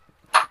wrong.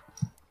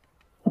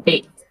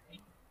 8.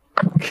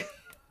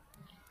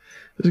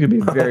 This is going to be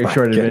a very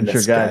short adventure,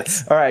 goodness,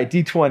 guys. All right,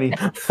 D20.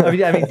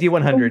 I mean,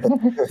 D100.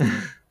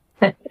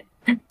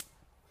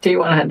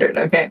 D100,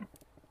 okay.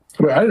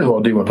 Wait, I didn't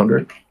roll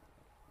D100.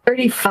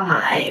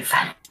 35.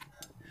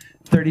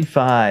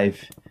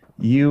 35.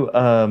 You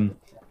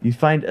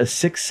find a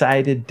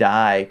 6-sided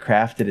die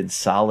crafted in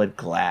solid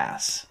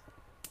glass.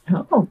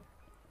 Oh,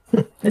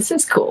 this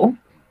is cool.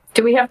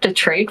 Do we have to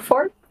trade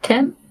for it,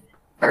 Tim?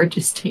 Or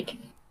just take it?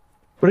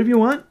 Whatever you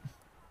want.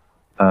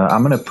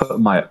 I'm going to put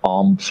my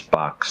alms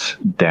box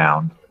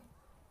down.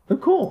 Oh,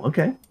 cool.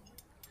 Okay.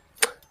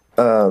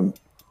 I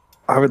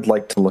would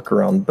like to look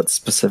around, but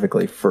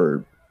specifically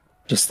for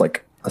just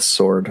like a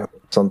sword,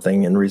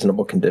 something in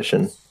reasonable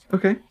condition.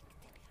 Okay.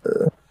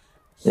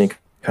 Any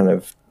kind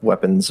of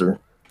weapons or...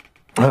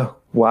 Oh,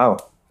 wow.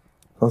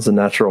 That was a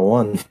natural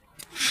one.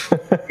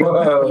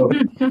 Whoa.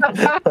 Good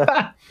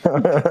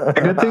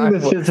thing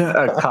this isn't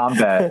a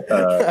combat.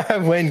 I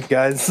win,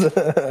 guys.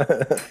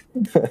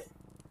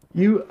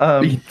 You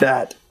Beat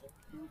that.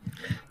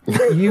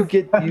 you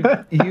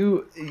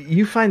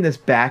find this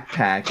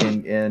backpack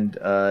and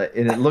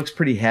it looks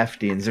pretty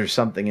hefty and there's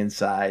something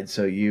inside,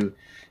 so you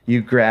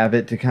grab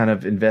it to kind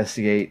of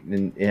investigate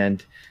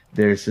and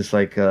there's this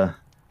like a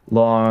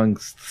long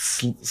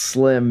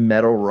slim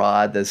metal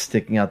rod that's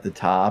sticking out the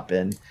top,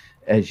 and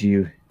as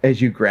you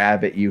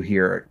grab it you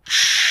hear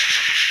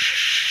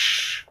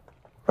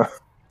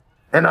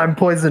And I'm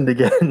poisoned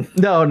again.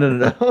 no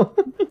No.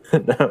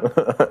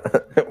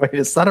 Wait,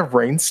 is that a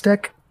rain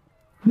stick?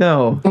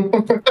 I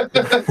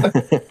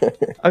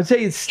would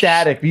say it's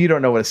static, but you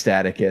don't know what a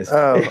static is.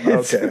 Oh,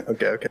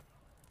 okay.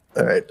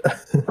 All right.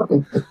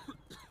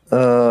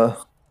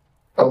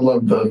 I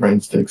loved the rain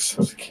sticks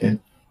as a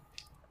kid.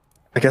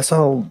 I guess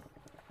I'll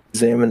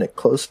examine it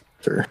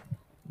closer.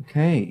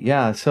 Okay,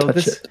 yeah. So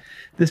Touch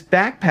this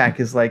backpack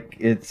is like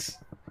you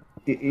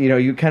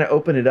kind of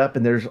open it up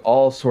and there's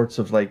all sorts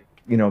of like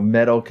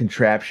metal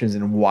contraptions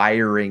and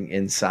wiring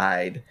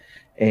inside,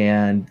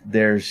 and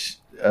there's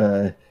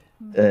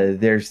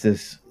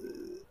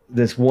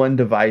this one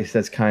device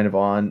that's kind of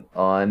on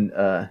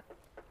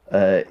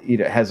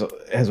has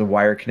a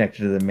wire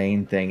connected to the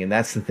main thing, and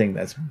that's the thing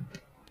that's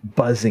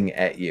buzzing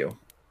at you.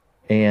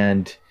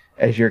 And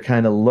as you're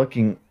kind of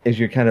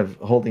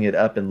holding it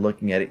up and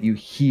looking at it, you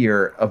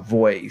hear a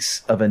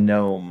voice of a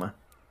gnome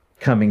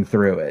coming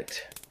through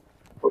it.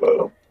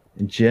 Whoa.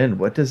 And Jen,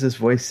 what does this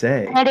voice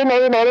say? Mayday.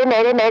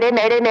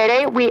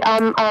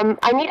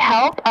 I need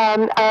help.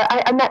 I'm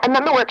at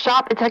my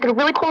workshop. It's like a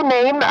really cool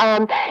name.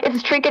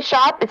 It's a trinket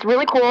shop. It's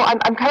really cool.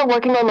 I'm kind of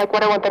working on like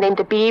what I want the name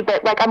to be,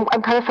 but like I'm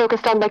kind of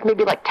focused on like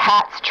maybe like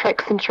tats,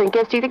 tricks, and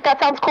trinkets. Do you think that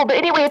sounds cool? But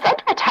anyway, it's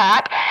under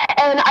attack,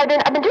 and I've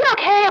been doing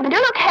okay.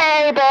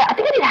 But I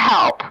think I need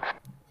help.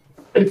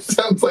 It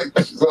sounds like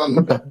she's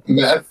on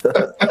meth.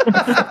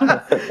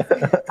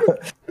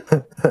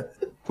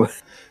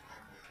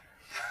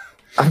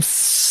 I'm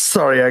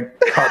sorry, I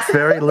caught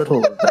very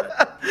little of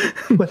that.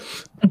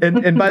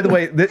 And by the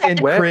way, in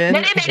Kryn,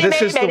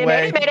 this is the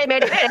way.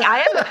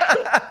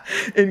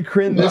 In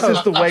Kryn, this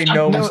is the way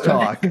gnomes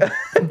talk.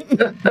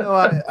 No,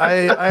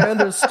 I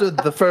understood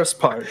the first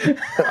part.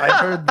 I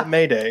heard the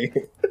Mayday.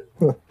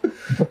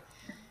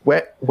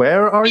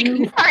 Where are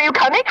you? Are you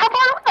coming? How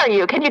far are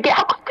you? Can you get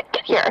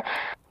here?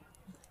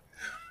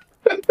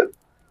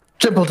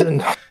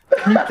 Jimpleton,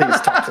 can you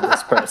please talk to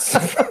this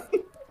person?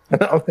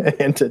 And I'll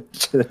hand it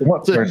to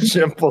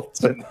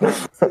Jimpleton.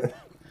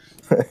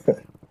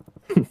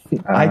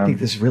 I think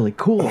this is really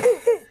cool.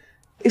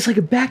 It's like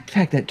a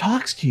backpack that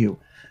talks to you.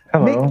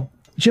 Hello.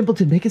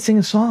 Jimpleton, make it sing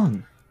a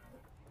song.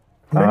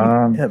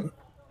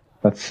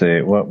 Let's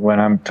see. When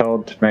I'm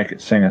told to make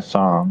it sing a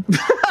song,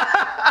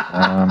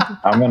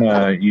 I'm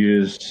gonna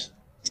use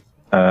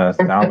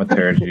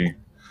thaumaturgy.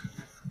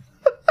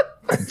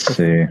 Let's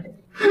see.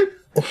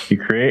 You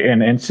create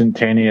an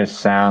instantaneous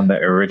sound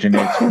that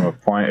originates from a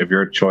point of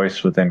your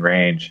choice within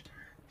range,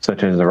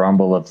 such as the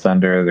rumble of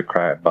thunder, the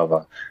cry, blah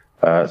blah.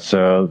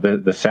 So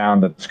the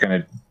sound that's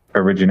going to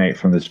originate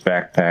from this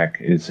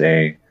backpack is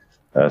a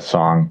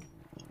song,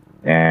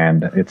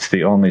 and it's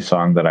the only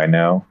song that I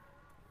know,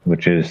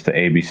 which is the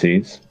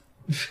ABCs.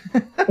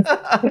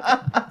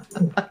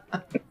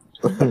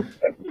 can't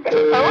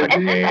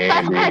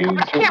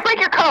break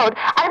your code.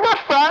 I'm not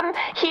from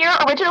here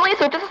originally,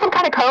 so if this is some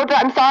kind of code,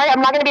 I'm sorry,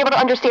 I'm not going to be able to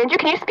understand you.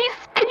 Can you speak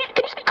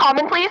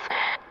common, please?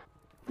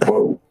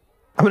 Whoa.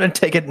 I'm going to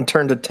take it and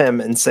turn to Tim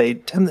and say,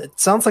 Tim, it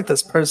sounds like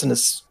this person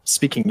is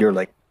speaking your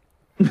language.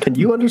 Can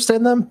you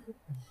understand them?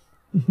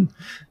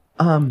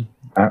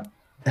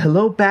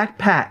 Hello,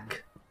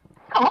 backpack.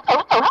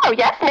 Oh,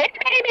 yes,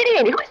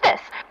 maybe. Who is this?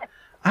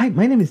 Hi,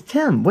 my name is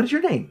Tim. What is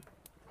your name?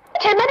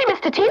 Tim, my name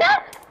is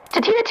Tatina.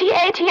 Tatina,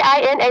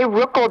 Tatina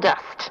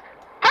Rookeldust.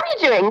 How are you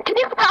doing? Can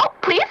you help,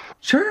 please?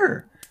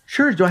 Sure.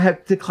 Do I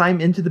have to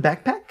climb into the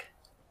backpack?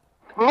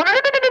 No,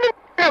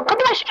 come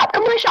to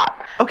my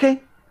shop.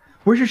 Okay.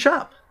 Where's your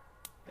shop?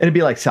 It'd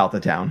be like south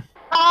of town.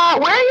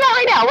 Where are you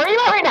at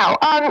right now?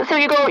 So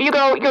you go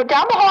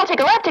down the hall, take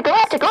a left, then a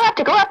right,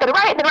 then a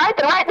right,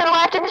 then a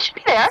left, and it should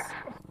be there.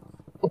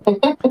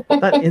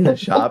 Not in the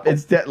shop.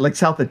 It's like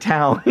south of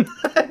town. Okay,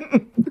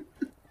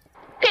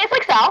 it's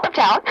like south of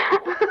town.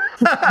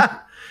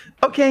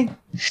 Okay.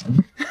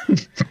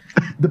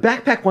 The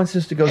backpack wants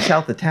us to go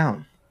south of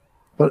town.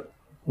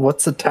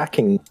 What's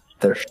attacking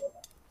their...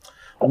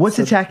 What's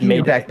attacking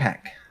your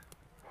backpack?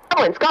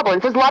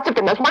 Goblins. There's lots of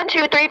them. There's 1,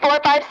 2, 3, 4,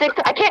 5, 6.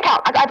 I can't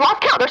count. I've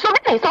lost count. There's so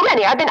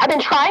many. I've been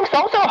trying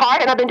so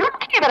hard, and I've been doing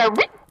okay, but I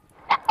really...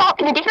 Oh,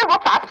 can you get here real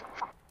fast?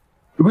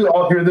 Do we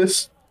all hear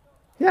this?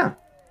 Yeah.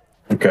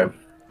 Okay.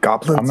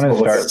 Goblins. I'm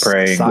going to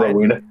start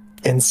praying.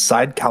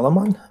 Inside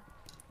Calamon?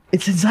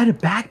 It's inside a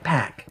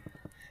backpack.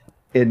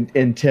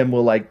 And Tim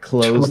will like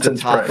close the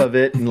top of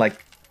it and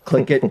like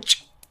click it.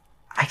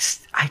 I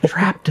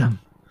trapped him.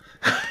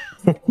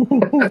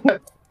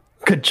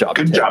 Good job,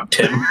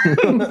 Tim.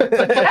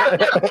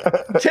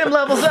 Tim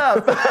levels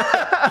up.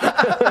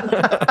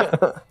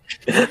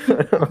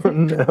 Oh,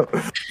 no.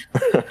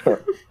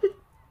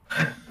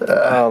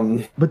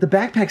 But the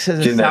backpack says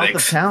it's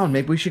Genetics. south of town.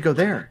 Maybe we should go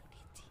there.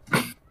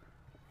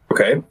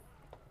 Okay.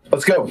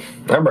 Let's go.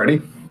 I'm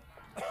ready.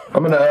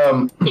 I'm gonna How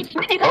long is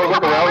it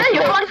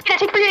going to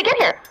take for you to get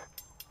here?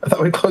 I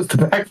thought we closed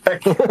the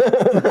backpack.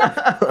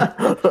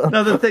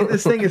 No,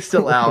 this thing is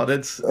still out.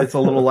 It's a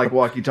little like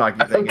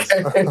walkie-talkie thing.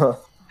 Something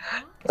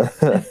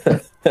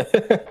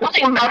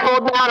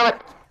muffled now.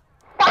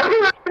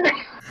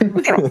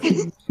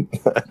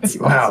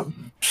 Wow.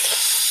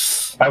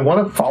 I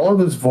want to follow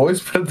this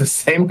voice, but at the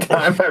same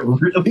time, I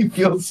really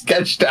feel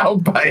sketched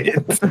out by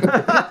it.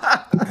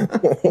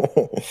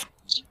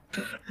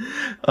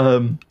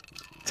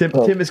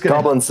 Tim is going to...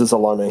 Goblins is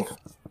alarming.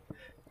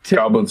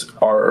 Goblins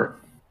are...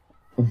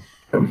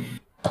 Tim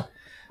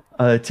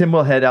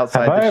will head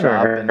outside Have I the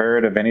shop. ever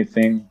heard of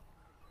anything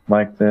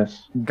like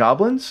this?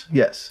 Goblins?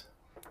 Yes.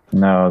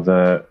 No,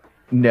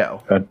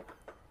 No.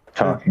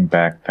 talking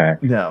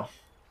backpack. No.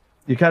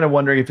 You're kind of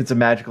wondering if it's a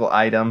magical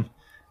item,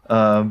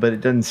 but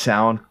it doesn't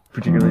sound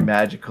particularly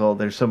magical.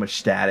 There's so much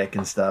static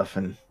and stuff.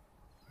 And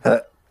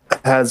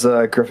Has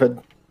Griffith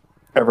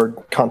ever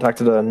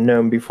contacted a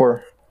gnome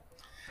before?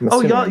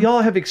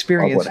 Y'all have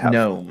experienced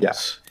gnomes. Yeah.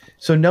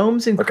 So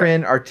gnomes and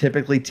Kryn are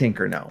typically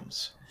tinker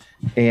gnomes.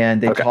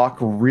 And they talk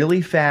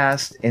really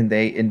fast, and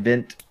they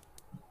invent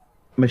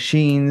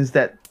machines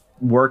that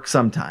work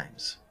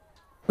sometimes.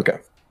 Okay.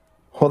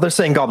 Well, they're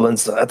saying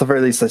goblins. At the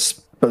very least, I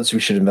suppose we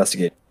should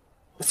investigate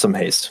with some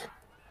haste.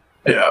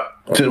 Yeah.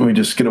 Didn't we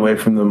just get away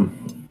from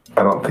them?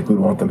 I don't think we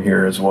want them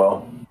here as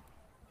well.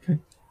 Okay.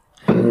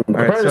 All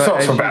right,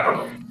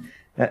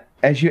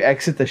 as you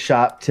exit the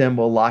shop, Tim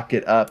will lock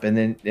it up,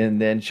 and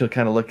then she'll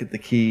kind of look at the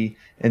key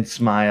and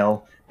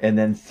smile, and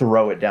then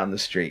throw it down the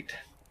street,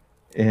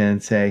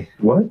 and say,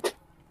 "What?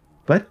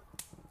 What?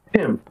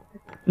 Tim?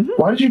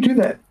 Why did you do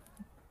that?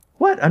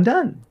 What? I'm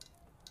done.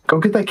 Go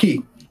get that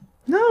key."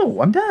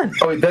 No, I'm done.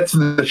 Oh, wait, that's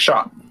the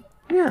shop.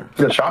 Yeah.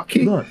 The shop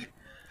key? Look.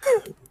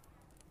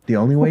 The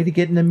only way to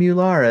get into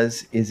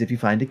Mulara's is if you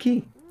find a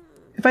key.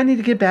 If I need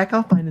to get back,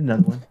 I'll find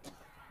another one.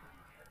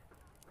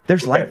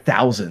 There's like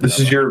thousands. This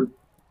is your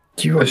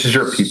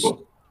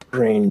people.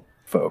 Brain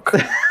folk.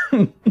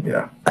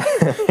 Yeah.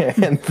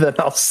 And then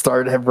I'll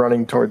start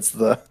running towards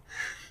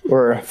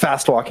or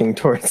fast walking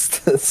towards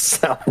the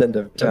south end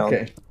of town.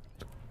 Okay.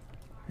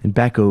 And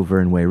back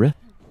over in Weyrith.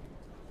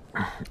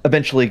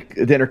 Eventually,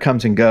 dinner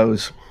comes and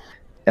goes.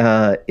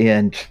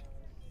 And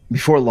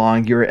before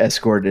long, you're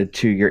escorted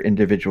to your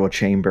individual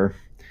chamber.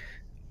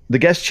 The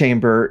guest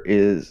chamber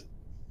is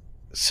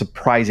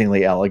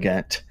surprisingly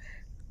elegant.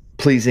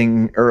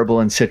 Pleasing herbal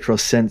and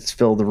citrus scents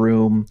fill the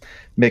room,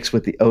 mixed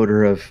with the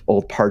odor of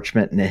old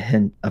parchment and a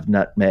hint of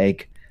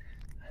nutmeg.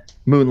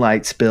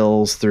 Moonlight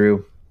spills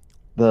through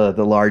the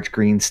large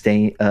green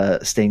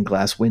stained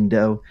glass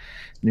window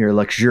near a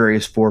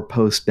luxurious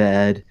four-post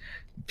bed,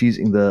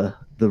 infusing the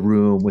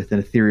room with an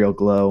ethereal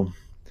glow.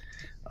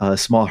 A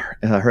small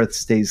hearth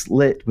stays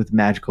lit with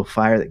magical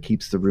fire that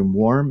keeps the room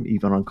warm,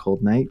 even on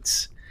cold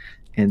nights.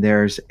 And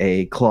there's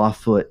a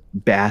clawfoot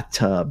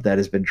bathtub that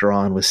has been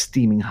drawn with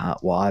steaming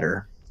hot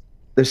water.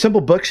 The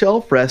simple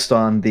bookshelf rests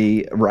on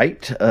the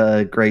right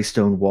gray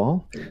stone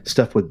wall,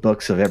 stuffed with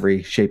books of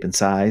every shape and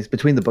size.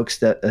 Between the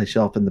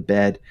bookshelf and the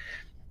bed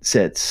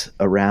sits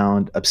a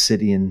round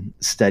obsidian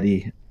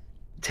study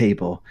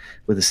table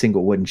with a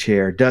single wooden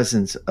chair.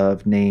 Dozens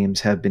of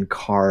names have been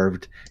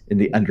carved in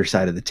the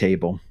underside of the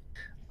table.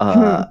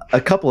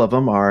 A couple of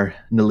them are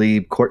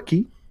Nalib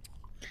Kortki,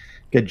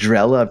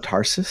 Gadrella of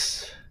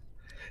Tarsus,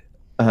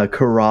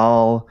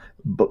 Karal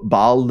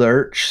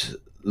Balderch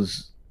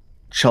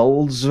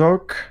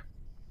Chulzork,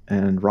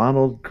 and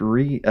Ronald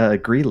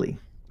Greeley.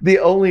 The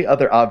only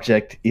other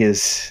object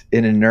is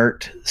an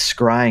inert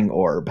scrying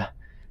orb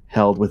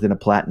held within a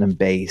platinum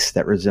base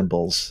that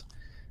resembles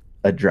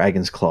a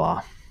dragon's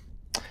claw.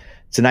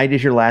 Tonight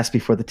is your last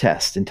before the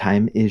test, and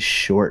time is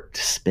short.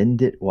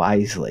 Spend it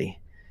wisely.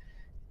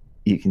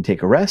 You can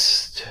take a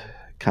rest,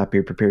 copy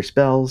or prepare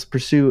spells,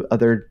 pursue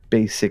other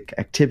basic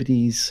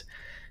activities,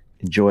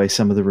 enjoy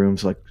some of the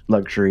room's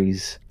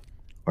luxuries,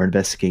 or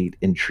investigate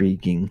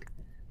intriguing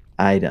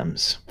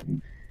items.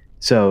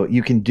 So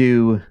you can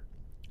do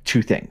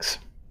 2 things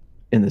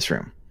in this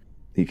room.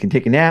 You can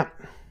take a nap,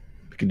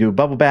 you can do a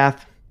bubble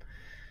bath,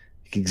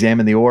 you can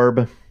examine the orb,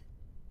 you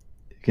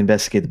can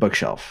investigate the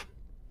bookshelf.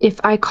 If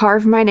I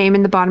carve my name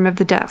in the bottom of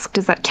the desk,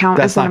 does that count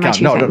as one of my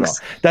 2 things?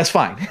 No. That's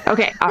fine.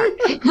 Okay, all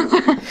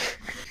right.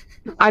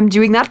 I'm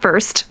doing that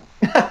first.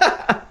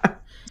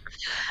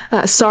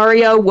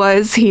 Saria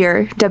was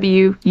here.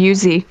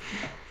 W-U-Z.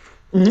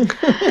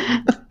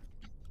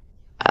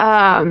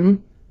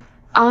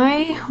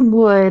 I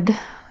would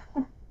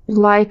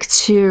like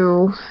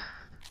to...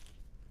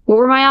 What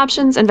were my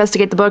options?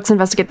 Investigate the books,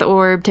 investigate the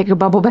orb, take a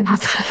bubble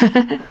bath.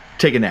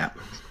 Take a nap.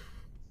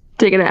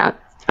 Take a nap.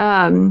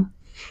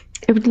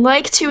 I would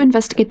like to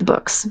investigate the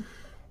books.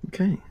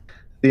 Okay.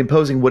 The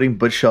imposing wooden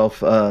bookshelf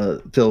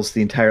fills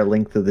the entire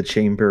length of the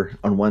chamber.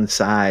 On one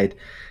side,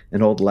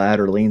 an old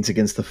ladder leans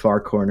against the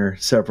far corner,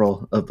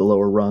 several of the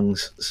lower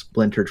rungs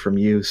splintered from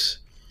use.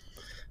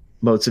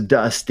 Motes of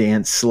dust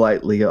dance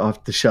slightly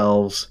off the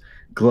shelves,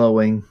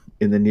 glowing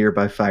in the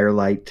nearby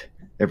firelight.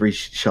 Every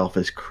shelf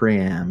is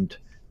crammed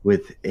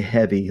with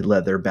heavy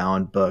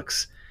leather-bound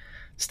books,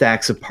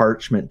 stacks of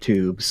parchment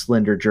tubes,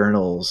 slender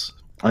journals,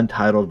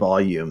 untitled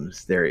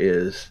volumes. There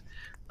is,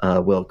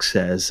 Wilkes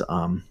says,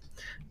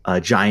 a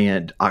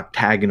giant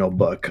octagonal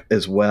book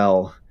as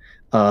well.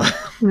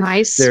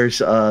 Nice. There's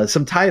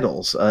some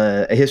titles.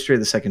 A History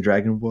of the Second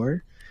Dragon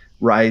War,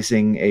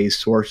 Rising a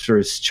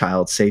Sorcerer's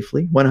Child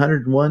Safely,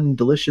 101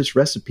 Delicious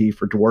Recipe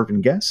for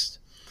Dwarven Guests,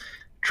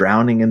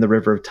 Drowning in the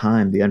River of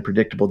Time, The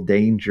Unpredictable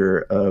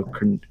Danger of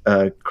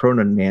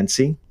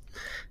Chronomancy,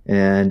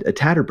 and a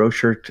tattered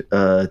brochure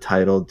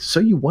titled So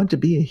You Want to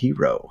Be a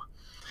Hero,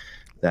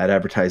 that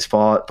advertised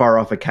Far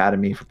Off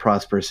Academy for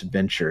Prosperous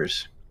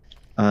Adventures.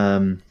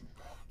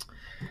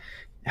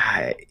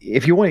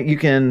 If you want, you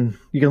can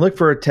look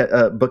for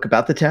a book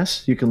about the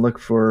test. You can look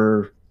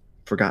for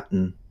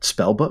Forgotten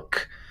Spell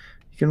Book.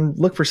 You can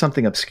look for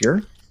something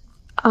obscure.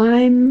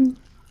 I'm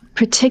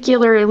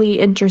particularly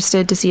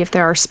interested to see if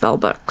there are spell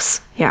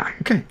books. Yeah.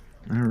 Okay.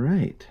 All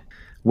right.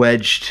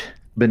 Wedged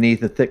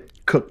beneath a thick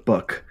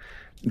cookbook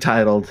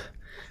titled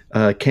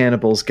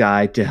Cannibal's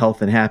Guide to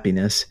Health and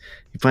Happiness,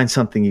 you find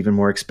something even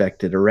more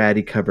expected, a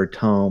ratty-covered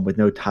tome with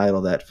no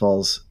title that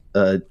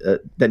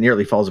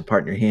nearly falls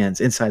apart in your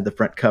hands. Inside the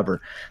front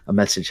cover, a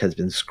message has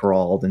been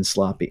scrawled in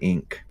sloppy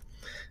ink.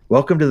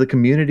 Welcome to the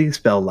Community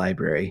Spell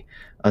Library.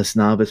 Us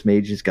novice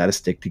mages got to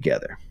stick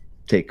together.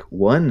 Take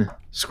one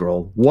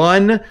scroll,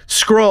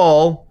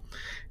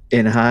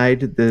 and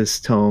hide this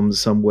tome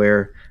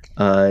somewhere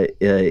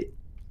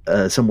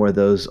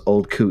those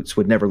old coots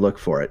would never look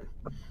for it.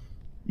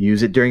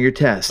 Use it during your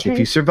test. Okay. If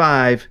you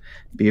survive,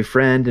 be a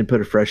friend and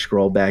put a fresh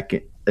scroll back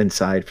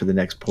inside for the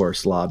next poor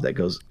slob that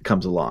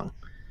comes along.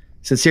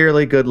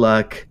 Sincerely, good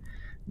luck,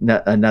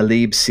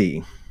 Nalib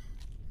C.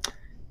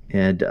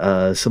 And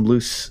some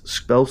loose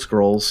spell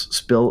scrolls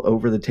spill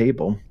over the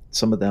table,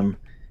 some of them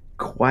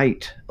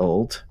quite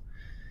old.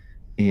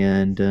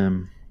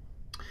 And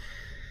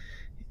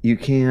you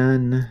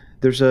can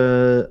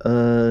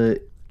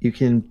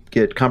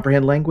get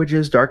comprehend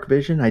languages, dark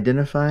vision,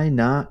 identify,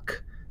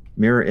 knock,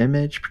 mirror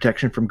image,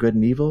 protection from good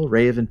and evil,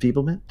 ray of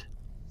enfeeblement.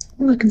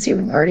 Look and see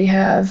what I already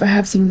have. I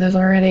have some of those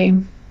already.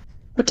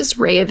 What does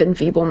ray of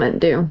enfeeblement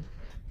do?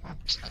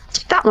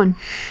 Take that one.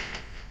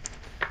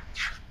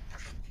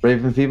 Ray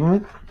of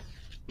enfeeblement?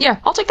 Yeah,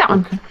 I'll take that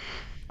one. Okay.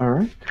 All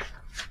right.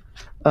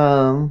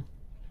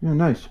 Yeah,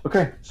 nice.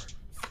 Okay.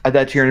 Add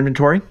that to your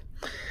inventory.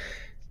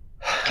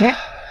 Okay.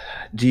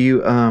 Do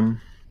you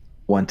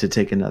want to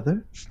take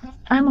another?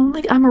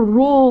 I'm a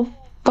rule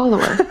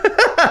follower.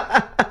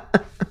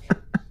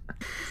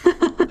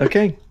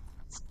 Okay.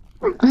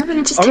 I'm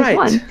gonna just take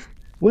one.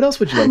 What else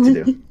would you like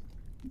to do?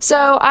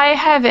 So I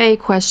have a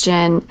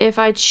question. If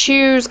I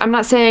choose, I'm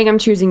not saying I'm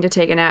choosing to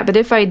take a nap, but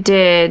if I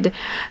did,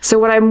 so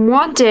what I'm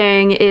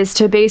wanting is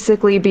to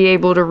basically be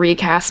able to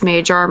recast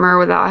mage armor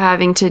without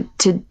having to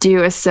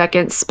do a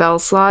second spell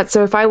slot.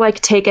 So if I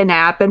take a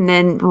nap and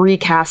then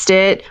recast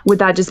it, would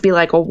that just be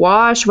a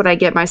wash? Would I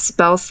get my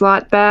spell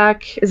slot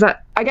back?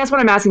 I guess what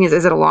I'm asking is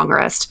it a long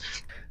rest?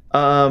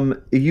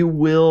 You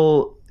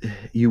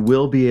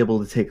will be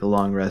able to take a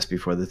long rest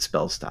before the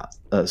spell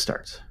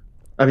starts.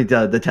 I mean,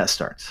 the test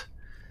starts.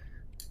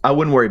 I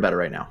wouldn't worry about it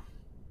right now.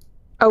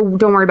 Oh,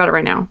 don't worry about it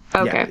right now.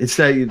 Okay. Yeah, it's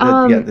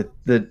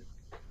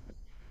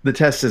the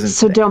test isn't.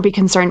 So today. don't be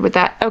concerned with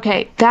that.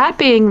 Okay. That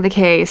being the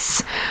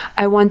case,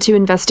 I want to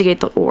investigate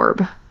the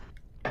orb.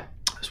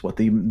 That's what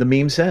the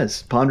meme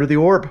says. Ponder the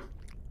orb.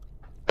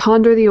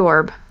 Ponder the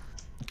orb.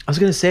 I was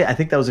going to say, I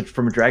think that was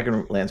from a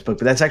Dragonlance book,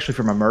 but that's actually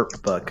from a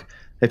Merp book.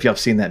 If y'all have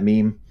seen that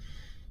meme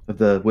of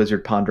the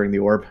wizard pondering the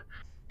orb.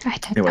 I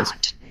did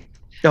not.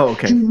 Oh,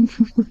 okay.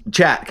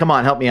 Chat, come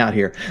on, help me out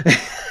here.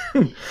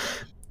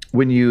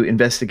 When you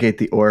investigate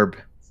the orb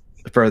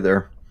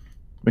further,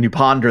 when you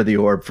ponder the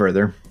orb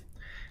further,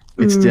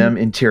 its dim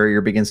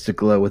interior begins to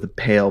glow with a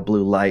pale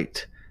blue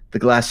light. The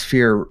glass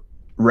sphere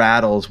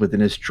rattles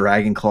within its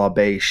dragon claw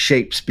base.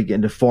 Shapes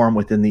begin to form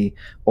within the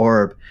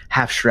orb,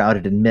 half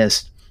shrouded in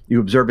mist. You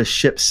observe a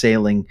ship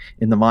sailing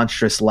in the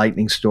monstrous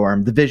lightning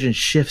storm. The vision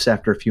shifts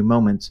after a few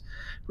moments,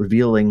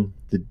 revealing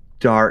the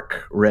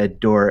dark red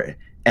door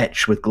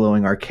etched with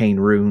glowing arcane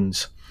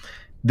runes.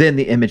 Then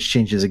the image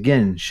changes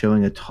again,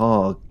 showing a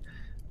tall,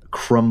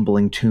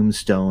 crumbling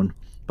tombstone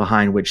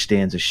behind which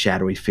stands a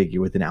shadowy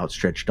figure with an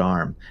outstretched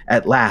arm.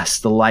 At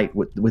last, the light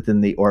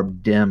within the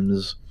orb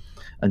dims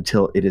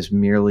until it is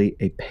merely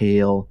a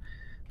pale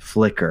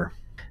flicker.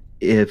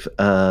 If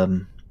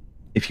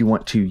you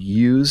want to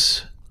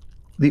use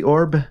the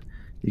orb,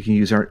 you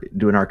can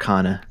do an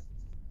Arcana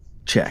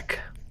check.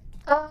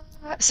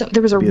 So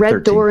there was a red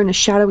 13. door and a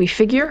shadowy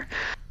figure?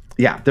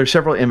 Yeah, there's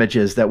several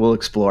images that we'll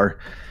explore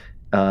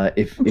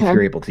if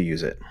you're able to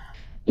use it.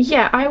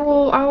 Yeah,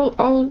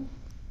 I'll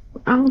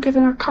give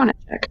an Arcana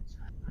check.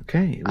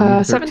 Okay.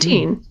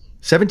 17.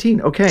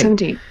 17, okay.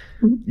 17.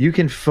 You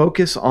can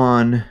focus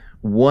on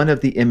one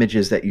of the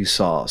images that you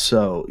saw.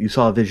 So you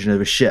saw a vision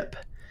of a ship.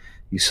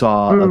 You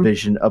saw a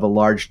vision of a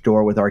large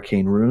door with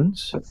arcane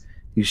runes.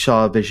 You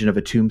saw a vision of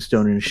a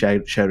tombstone and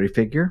a shadowy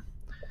figure.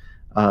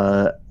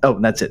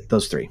 And that's it.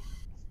 Those three.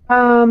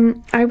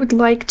 I would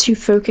like to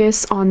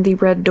focus on the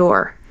red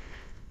door.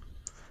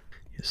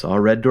 You saw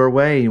a red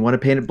doorway. You want to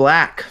paint it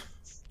black.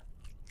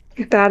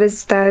 That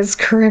is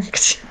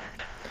correct.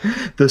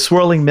 The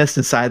swirling mist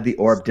inside the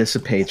orb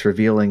dissipates,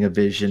 revealing a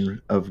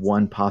vision of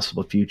one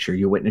possible future.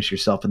 You witness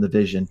yourself in the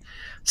vision,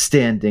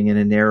 standing in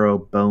a narrow,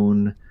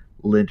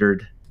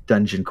 bone-littered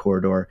dungeon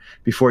corridor.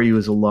 Before you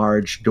is a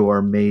large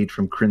door made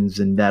from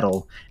crimson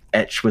metal,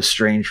 etched with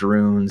strange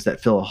runes that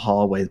fill a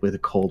hallway with a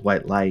cold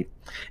white light.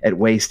 At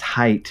waist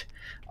height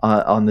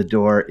on the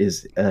door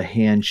is a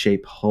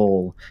hand-shaped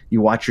hole.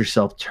 You watch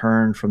yourself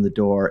turn from the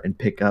door and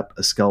pick up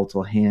a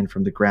skeletal hand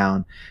from the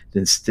ground,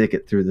 then stick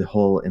it through the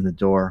hole in the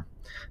door.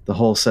 The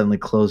hole suddenly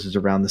closes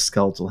around the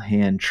skeletal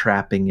hand,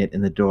 trapping it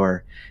in the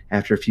door.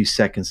 After a few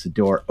seconds, the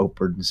door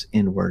opens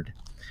inward.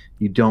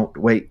 You don't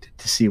wait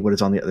to see what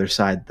is on the other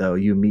side, though.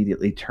 You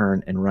immediately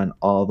turn and run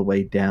all the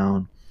way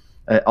toward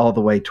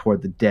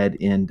the dead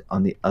end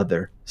on the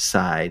other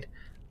side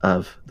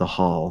of the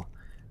hall.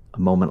 A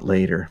moment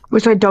later.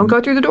 Which I don't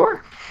go through the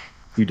door?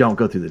 You don't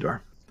go through the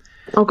door.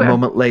 Okay. A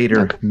moment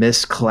later,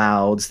 mist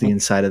clouds the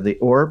inside of the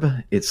orb.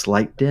 Its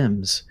light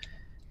dims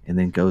and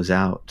then goes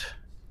out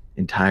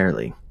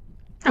entirely.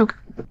 Okay.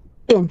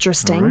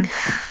 Interesting. Right.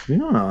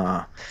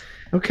 Yeah.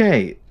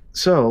 Okay,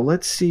 so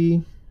let's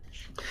see.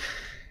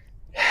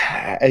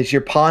 As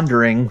you're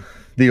pondering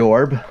the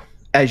orb,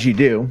 as you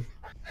do,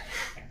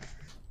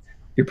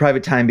 your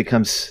private time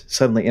becomes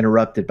suddenly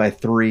interrupted by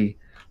 3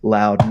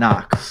 loud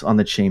knocks on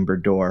the chamber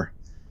door.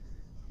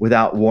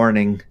 Without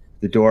warning,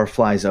 the door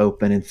flies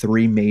open and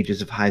 3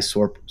 mages of high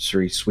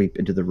sorcery sweep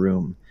into the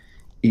room,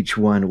 each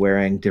one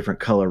wearing different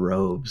color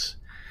robes.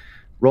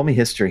 Roll me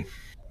history.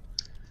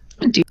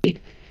 Indeed.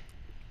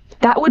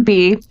 That would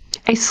be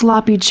a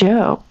Sloppy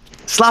Joe.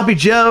 Sloppy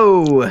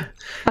Joe!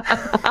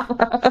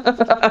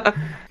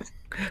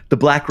 The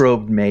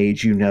black-robed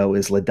mage you know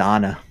is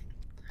Ladonna.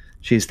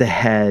 She's the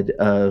head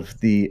of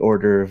the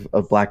Order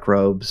of Black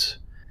Robes.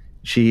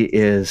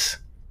 She's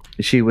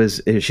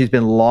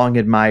been long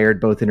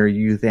admired both in her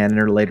youth and in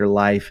her later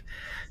life,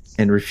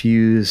 and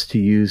refused to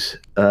use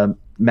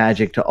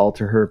magic to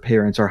alter her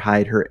appearance or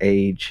hide her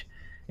age,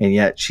 and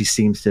yet she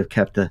seems to have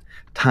kept a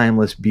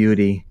timeless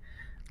beauty.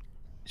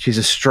 She's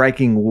a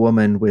striking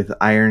woman with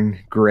iron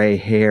gray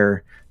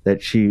hair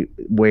that she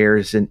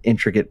wears in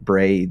intricate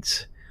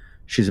braids.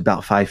 She's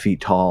about 5 feet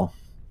tall.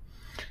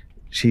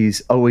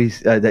 She's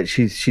always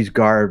she's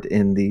garbed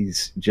in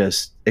these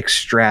just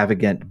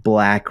extravagant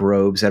black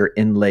robes that are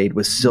inlaid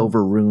with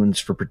silver runes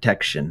for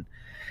protection,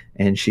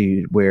 and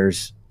she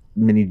wears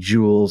many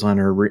jewels on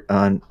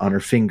her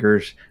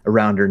fingers,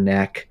 around her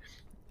neck,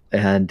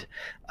 and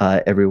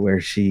everywhere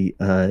she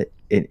and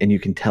you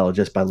can tell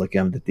just by looking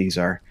at them that these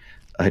are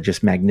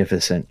just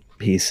magnificent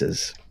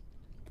pieces.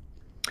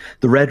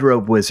 The red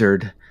robe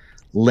wizard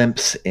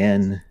limps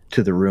in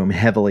to the room,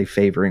 heavily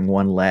favoring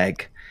one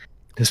leg.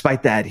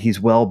 Despite that, he's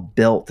well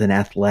built and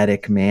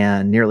athletic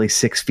man, nearly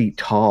 6 feet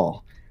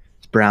tall.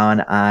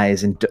 Brown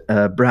eyes and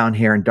brown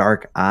hair and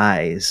dark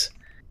eyes.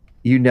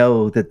 You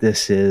know that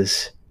this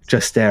is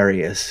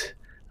Justarius,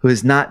 who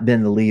has not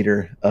been the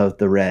leader of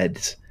the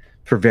Reds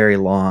for very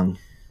long.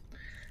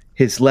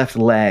 His left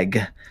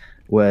leg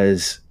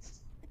was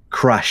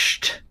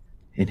crushed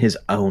in his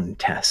own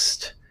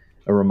test.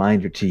 A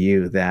reminder to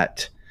you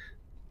that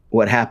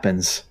what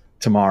happens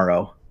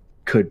tomorrow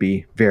could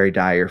be very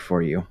dire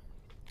for you.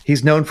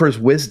 He's known for his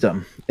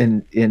wisdom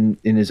in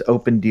his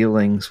open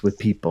dealings with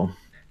people.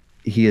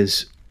 He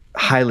is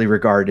highly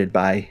regarded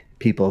by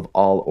people of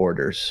all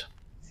orders.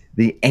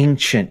 The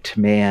ancient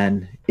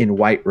man in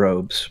white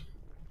robes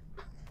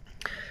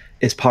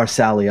is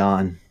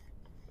Parsalion,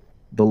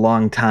 the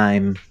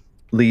longtime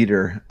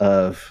leader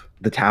of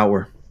the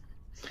tower.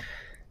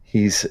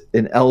 He's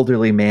an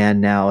elderly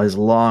man now. His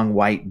long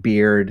white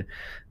beard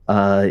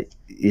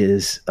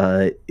is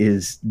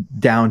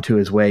down to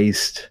his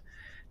waist.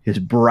 His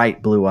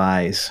bright blue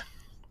eyes.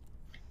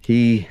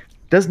 He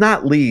does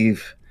not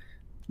leave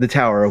the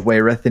Tower of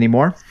Wayreth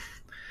anymore,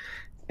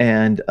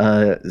 and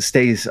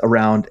stays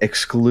around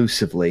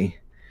exclusively,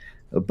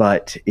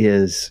 but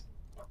is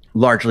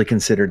largely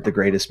considered the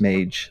greatest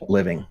mage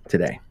living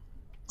today.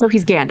 Oh,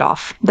 he's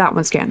Gandalf. That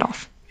one's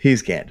Gandalf.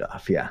 He's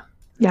Gandalf, yeah.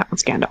 That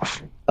one's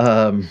Gandalf.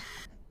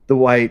 The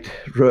white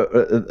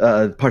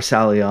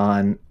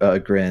Parsalion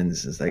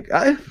grins. Is like,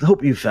 I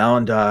hope you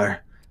found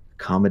our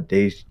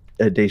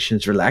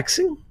accommodations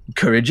relaxing,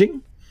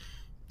 encouraging,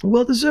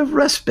 well-deserved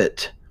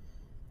respite.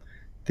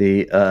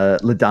 The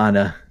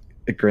Ladonna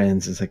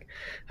grins. Is like,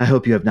 I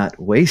hope you have not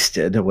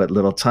wasted what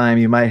little time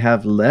you might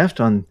have left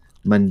on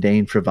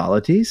mundane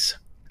frivolities.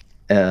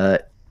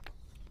 Justarius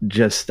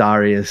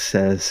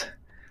says,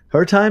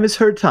 her time is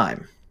her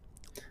time.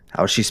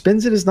 How she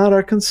spends it is not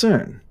our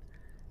concern.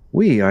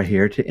 We are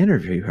here to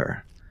interview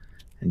her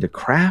and to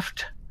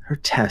craft her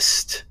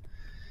test.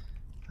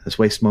 Let's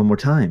waste no more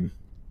time.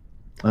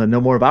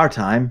 No more of our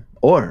time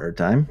or her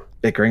time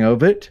bickering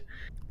over it.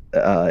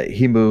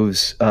 He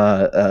moves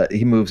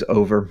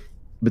over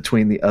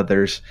between the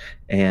others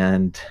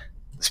and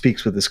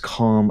speaks with this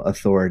calm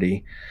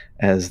authority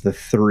as the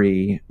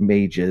three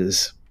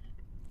mages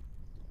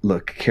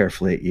look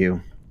carefully at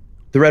you.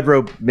 The red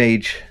robe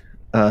mage,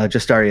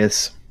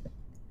 Justarius,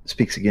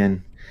 speaks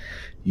again.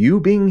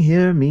 You being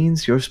here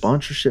means your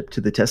sponsorship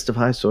to the Test of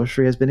High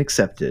Sorcery has been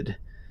accepted.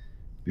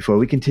 Before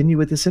we continue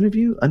with this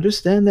interview,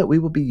 understand that we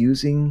will be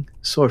using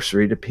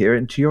sorcery to peer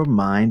into your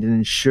mind and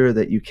ensure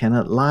that you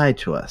cannot lie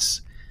to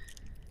us.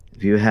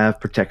 If you have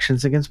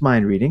protections against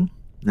mind reading,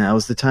 now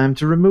is the time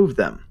to remove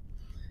them.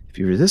 If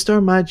you resist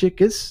our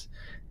magic, as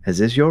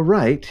is your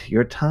right,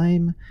 your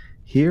time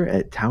here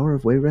at Tower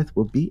of Wayreth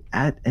will be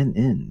at an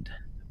end.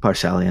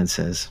 Parsalion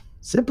says,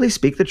 simply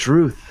speak the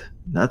truth.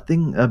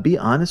 Nothing, be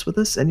honest with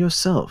us and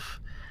yourself.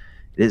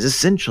 It is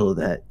essential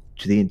that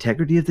to the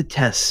integrity of the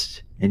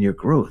test and your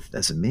growth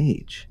as a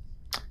mage.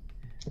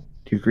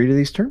 Do you agree to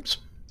these terms?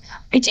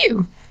 I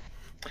do.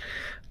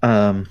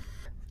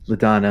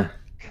 Ladonna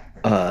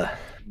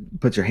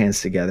puts her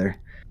hands together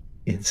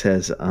and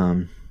says,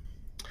 I'm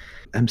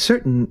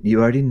certain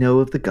you already know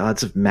of the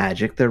gods of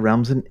magic, their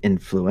realms and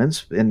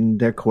influence,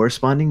 and their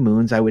corresponding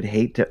moons. I would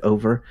hate to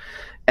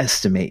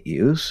overestimate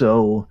you,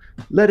 so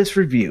let us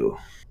review.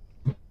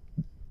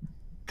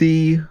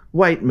 The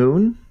white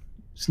moon's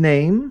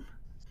name?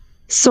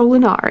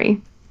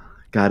 Solinari.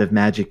 God of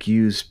magic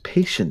used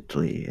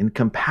patiently and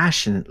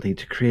compassionately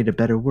to create a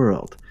better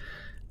world.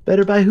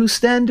 Better by whose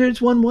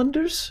standards, one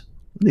wonders?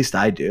 At least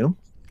I do.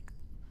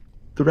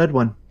 The red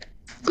one.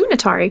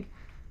 Lunatari.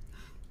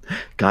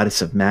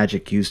 Goddess of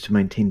magic used to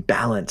maintain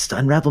balance, to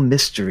unravel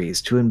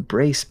mysteries, to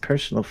embrace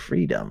personal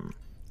freedom.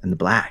 And the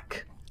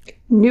black.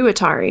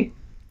 Nuatari.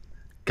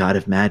 God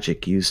of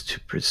magic used to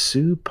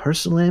pursue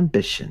personal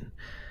ambition,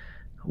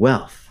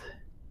 wealth,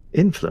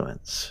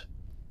 influence,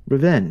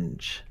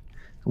 revenge.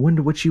 I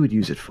wonder what you would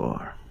use it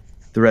for.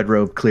 The red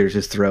robe clears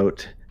his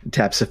throat and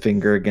taps a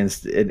finger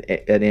against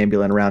an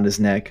ambulance around his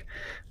neck.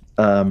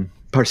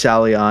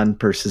 Parsalion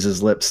purses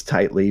his lips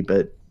tightly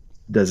but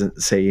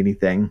doesn't say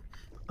anything.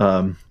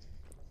 And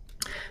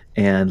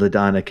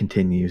Ladonna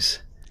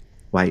continues.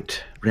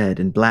 White, red,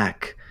 and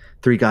black.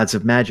 3 gods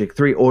of magic,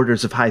 3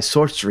 orders of high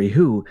sorcery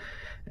who,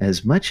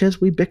 as much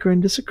as we bicker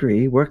and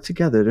disagree, work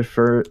together to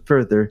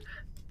further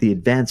the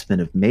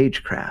advancement of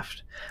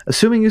magecraft.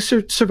 Assuming you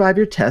survive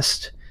your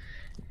test,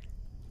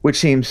 which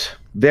seems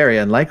very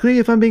unlikely,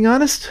 if I'm being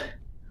honest,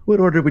 what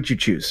order would you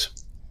choose?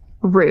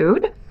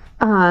 Rude.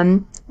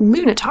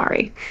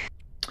 Lunatari.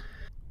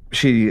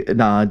 She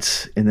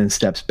nods and then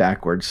steps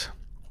backwards.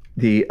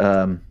 The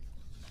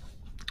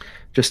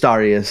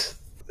Justarius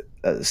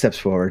steps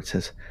forward,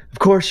 says, of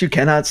course, you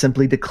cannot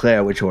simply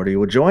declare which order you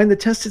will join. The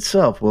test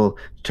itself will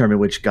determine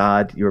which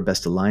god you are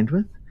best aligned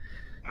with,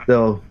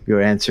 though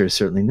your answer is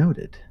certainly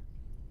noted.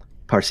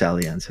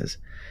 Parsalion says,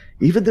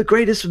 even the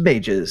greatest of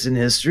mages in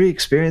history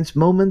experience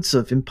moments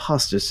of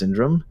imposter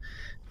syndrome.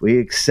 We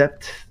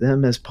accept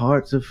them as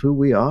part of who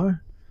we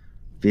are.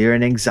 Fear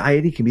and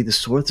anxiety can be the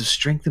source of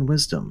strength and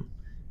wisdom.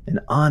 An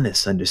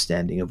honest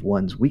understanding of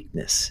one's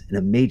weakness and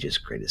a mage's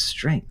greatest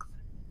strength.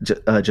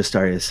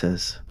 Justarius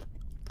says,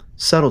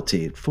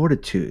 subtlety and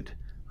fortitude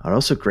are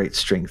also great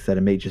strength that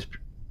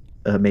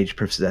a mage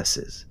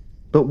possesses.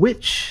 But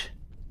which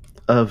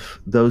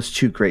of those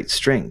 2 great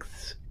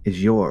strengths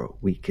is your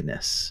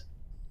weakness?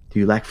 Do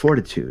you lack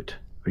fortitude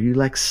or you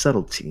lack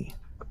subtlety?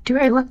 Do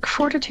I lack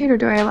fortitude or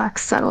do I lack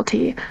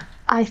subtlety?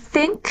 I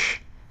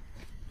think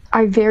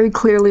I very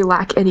clearly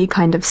lack any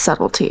kind of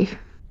subtlety.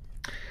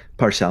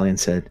 Parsalian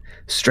said,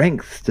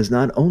 strength does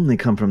not only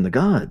come from the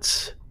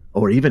gods,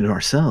 or even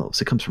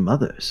ourselves. It comes from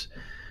others.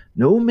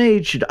 No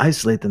mage should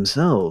isolate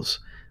themselves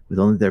with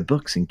only their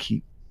books and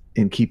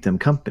keep them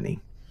company.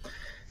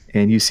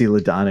 And you see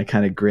LaDonna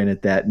kind of grin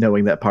at that,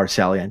 knowing that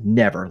Parsalian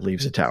never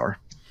leaves a tower.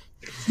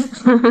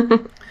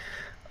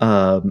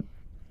 Parsalian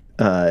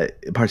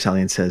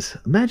says,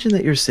 imagine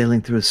that you're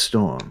sailing through a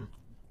storm.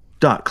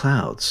 Dark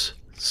clouds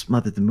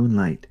smother the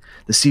moonlight.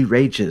 The sea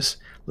rages,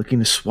 looking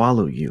to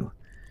swallow you.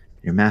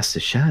 Your mast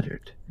is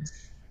shattered.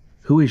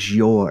 Who is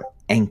your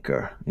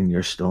anchor in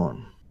your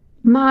storm?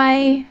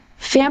 My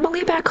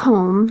family back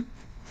home.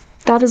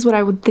 That is what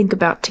I would think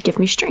about to give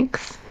me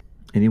strength.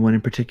 Anyone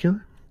in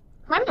particular?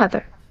 My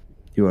mother.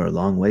 You are a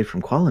long way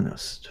from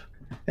Qualinost.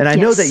 And I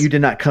know that you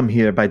did not come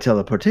here by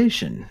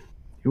teleportation.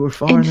 You were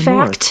far in the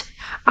north. In fact,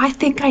 I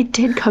think I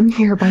did come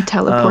here by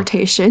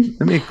teleportation.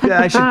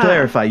 I should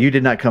clarify. You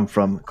did not come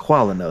from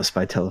Qualinost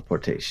by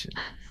teleportation.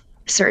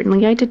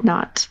 Certainly I did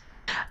not.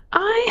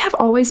 I have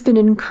always been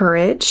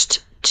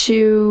encouraged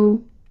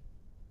to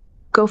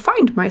go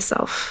find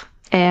myself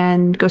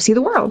and go see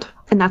the world.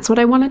 And that's what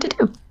I wanted to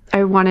do.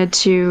 I wanted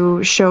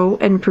to show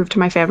and prove to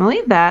my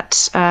family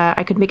that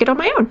I could make it on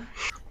my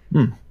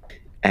own.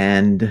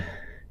 And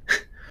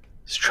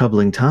it's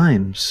troubling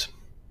times.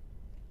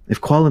 If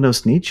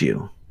Qualinost needs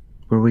you,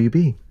 where will you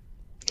be?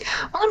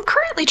 Well, I'm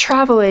currently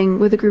traveling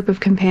with a group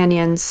of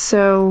companions,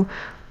 so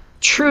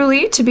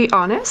truly, to be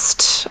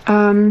honest,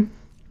 I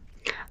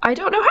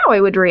don't know how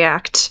I would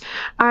react.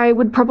 I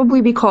would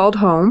probably be called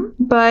home,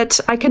 but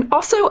I can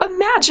also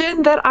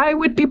imagine that I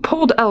would be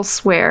pulled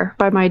elsewhere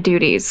by my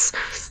duties.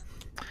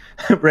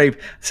 Rafe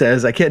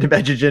says, I can't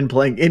imagine Jen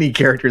playing any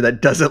character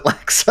that doesn't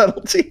lack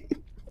subtlety.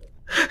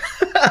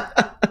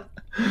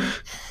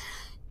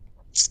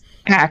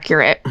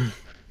 Accurate.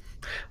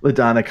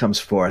 LaDonna comes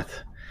forth,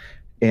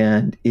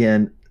 and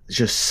in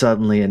just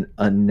suddenly an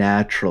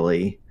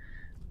unnaturally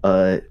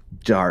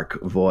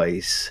dark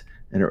voice,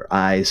 and her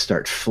eyes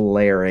start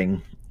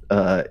flaring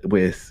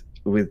with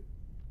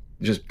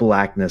just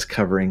blackness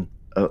covering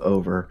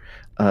over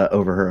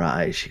her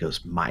eyes. She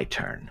goes, my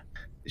turn.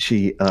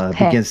 She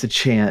begins to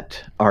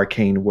chant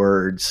arcane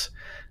words,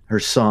 her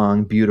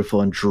song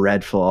beautiful and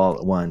dreadful all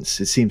at once.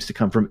 It seems to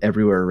come from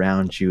everywhere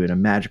around you in a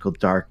magical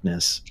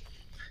darkness.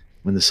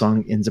 When the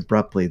song ends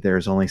abruptly, there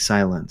is only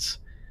silence.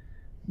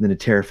 And then a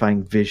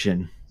terrifying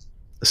vision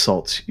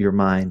assaults your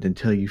mind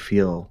until you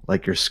feel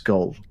like your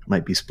skull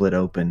might be split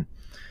open.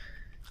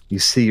 You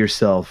see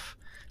yourself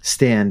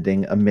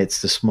standing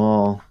amidst a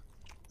small,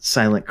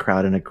 silent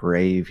crowd in a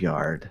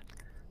graveyard.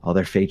 All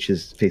their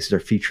faces are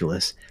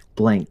featureless,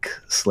 blank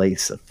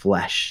slates of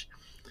flesh.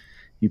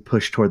 You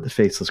push toward the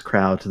faceless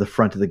crowd to the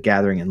front of the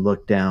gathering and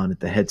look down at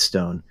the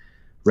headstone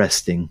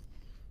resting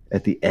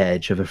at the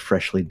edge of a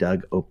freshly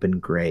dug open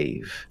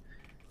grave.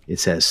 It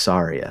says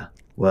Saria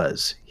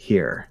was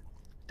here.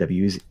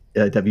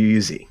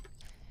 WUZ.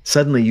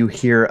 Suddenly you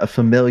hear a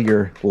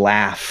familiar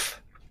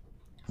laugh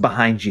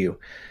behind you.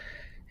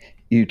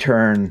 You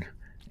turn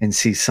and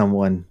see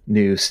someone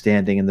new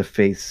standing in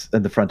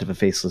the front of a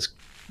faceless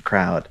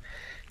crowd,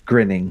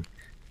 grinning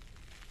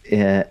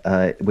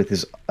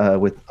with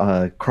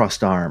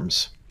crossed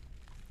arms.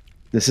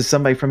 This is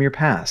somebody from your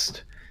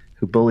past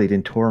who bullied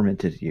and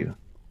tormented you.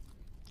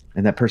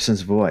 And that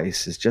person's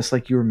voice is just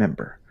like you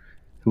remember.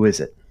 Who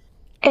is it?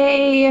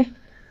 A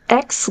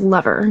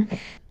ex-lover.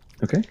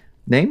 Okay.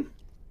 Name?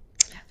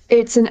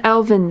 It's an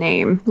elven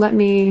name. Let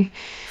me...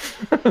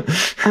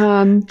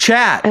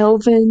 Chat!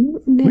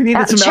 Elven... We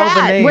needed some Chat.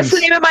 elven names. What's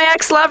the name of my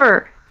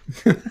ex-lover?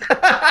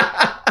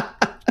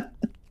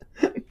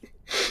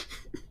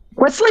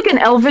 What's like an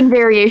elven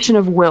variation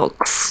of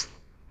Wilkes?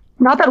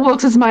 Not that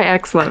Wilkes is my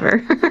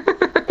ex-lover.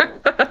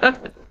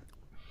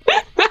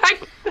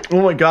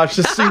 Oh my gosh,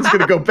 this scene's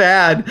gonna go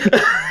bad.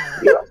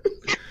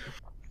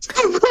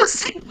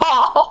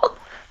 Paul.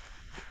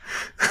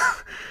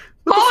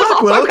 Paul's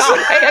also not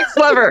my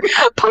ex-lover.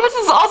 Paul's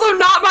is also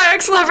not my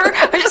ex-lover.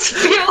 I just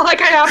feel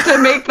like I have to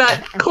make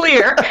that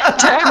clear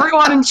to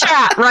everyone in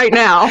chat right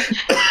now.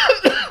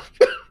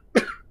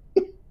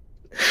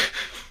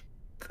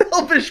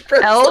 Elvish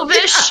Presley.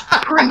 Elvish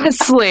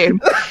Presley.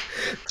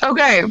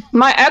 Okay,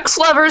 my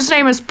ex-lover's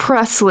name is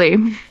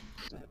Presley.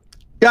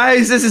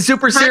 Guys, this is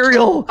Super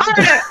Serial.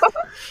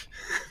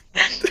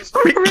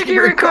 Ricky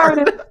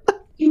Ricardo.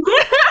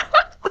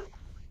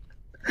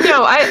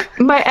 No,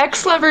 my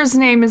ex-lover's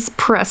name is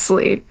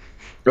Presley.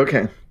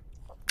 Okay.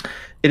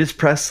 It is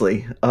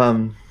Presley.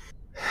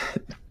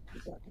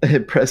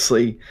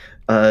 Presley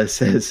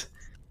says,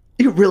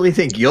 you really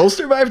think you'll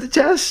survive the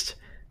test?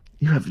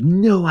 You have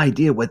no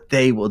idea what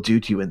they will do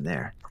to you in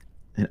there.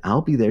 And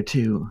I'll be there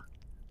too,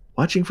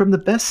 watching from the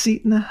best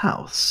seat in the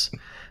house.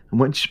 I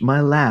want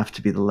my laugh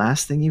to be the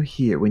last thing you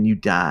hear when you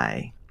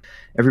die.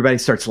 Everybody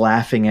starts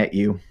laughing at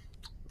you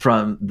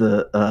from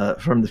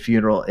the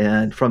funeral,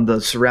 and from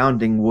the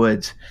surrounding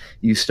woods,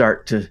 you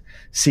start to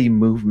see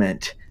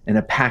movement and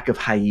a pack of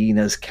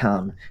hyenas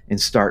come and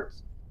start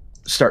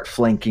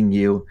flanking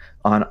you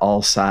on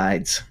all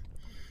sides.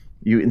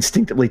 You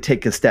instinctively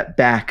take a step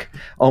back,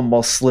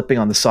 almost slipping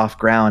on the soft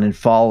ground and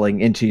falling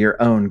into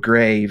your own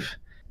grave.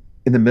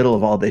 In the middle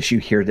of all this, you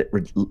hear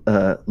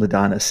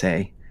LaDonna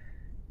say,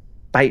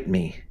 "Bite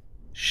me.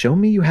 Show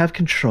me you have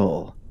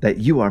control, that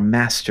you are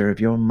master of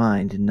your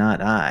mind and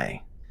not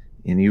I."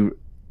 And you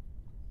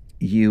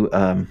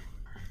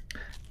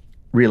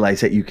realize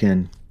that you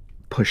can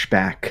push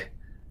back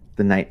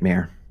the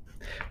nightmare.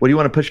 What do you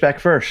want to push back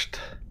first?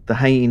 The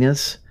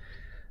hyenas,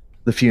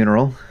 the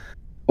funeral,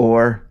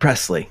 or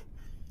Presley?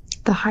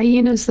 The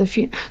hyenas,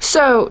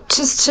 So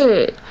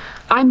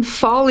I'm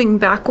falling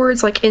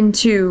backwards, like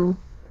into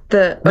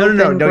the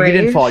No, grave. you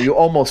didn't fall. You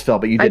almost fell,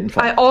 but you didn't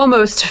fall. I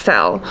almost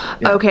fell.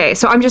 Yeah. Okay,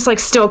 so I'm just like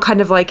still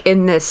kind of like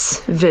in this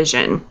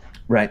vision.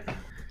 Right.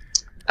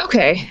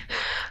 Okay.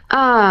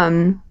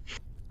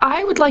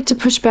 I would like to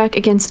push back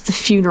against the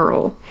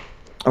funeral.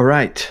 All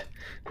right.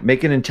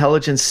 Make an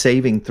intelligence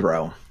saving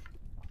throw.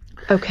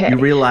 Okay. You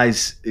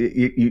realize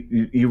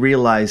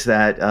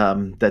that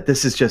that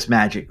this is just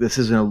magic. This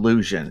is an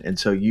illusion, and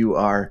so you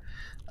are,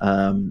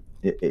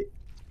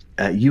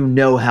 you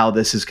know how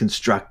this is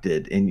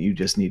constructed, and you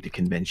just need to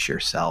convince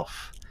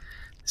yourself.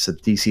 So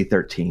DC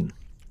 13.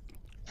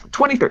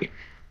 23.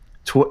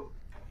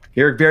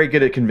 You're very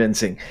good at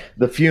convincing.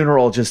 The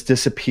funeral just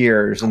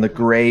disappears in the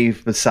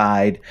grave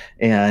beside,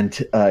 and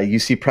you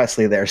see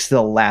Presley there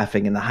still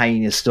laughing, and the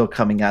hyena is still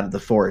coming out of the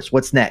forest.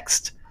 What's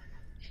next?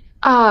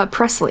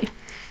 Presley.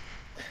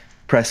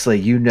 Presley,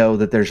 you know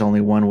that there's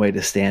only one way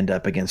to stand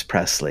up against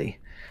Presley,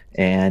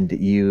 and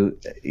you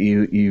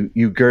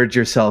gird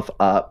yourself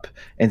up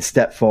and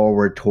step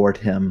forward toward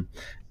him,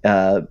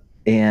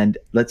 and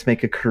let's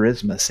make a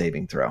charisma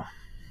saving throw.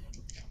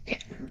 Okay.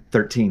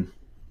 13.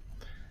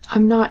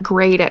 I'm not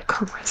great at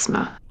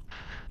charisma.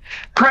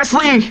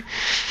 Presley,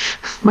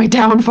 my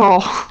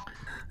downfall.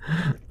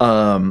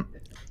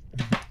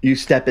 You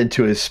step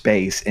into his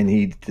space and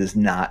he does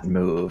not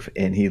move,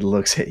 and he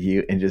looks at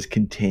you and just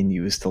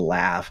continues to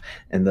laugh,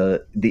 and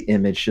the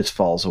image just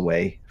falls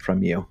away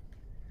from you,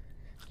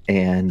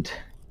 and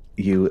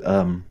you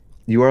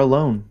are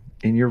alone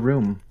in your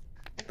room.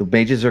 The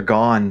mages are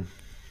gone,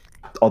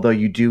 although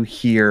you do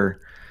hear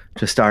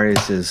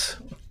Justarius's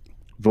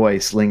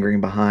voice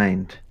lingering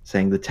behind,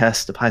 saying, "The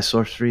test of high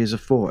sorcery is a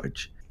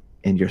forge,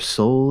 and your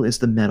soul is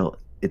the metal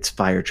its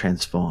fire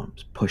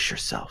transforms. Push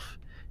yourself.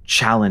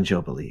 Challenge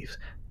your beliefs.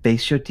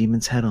 Face your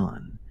demons head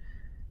on.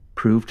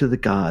 Prove to the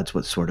gods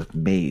what sort of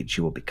mage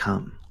you will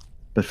become.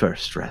 But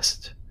first,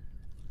 rest.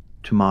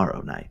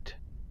 Tomorrow night,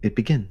 it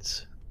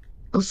begins."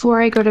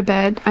 Before I go to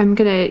bed, I'm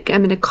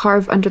gonna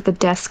carve under the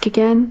desk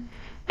again,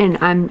 and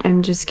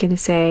I'm just gonna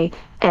say,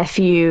 "F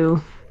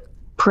you,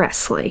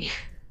 Presley."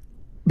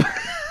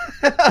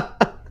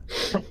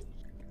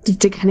 Just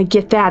to kind of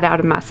get that out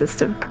of my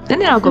system, and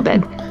then I'll go to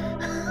bed.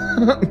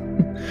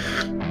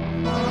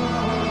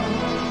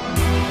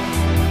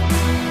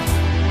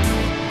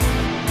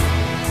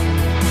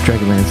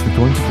 Dragonlance: The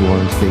Thorns of War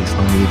is based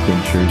on the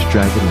adventures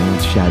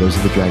Dragonlance: Shadows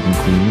of the Dragon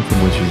Queen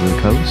from Wizards of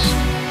the Coast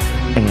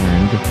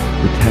and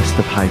The Test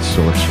of High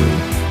Sorcery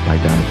by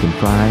Jonathan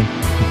Fry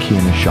and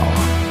Kiana Shaw.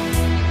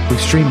 We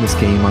stream this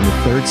game on the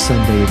third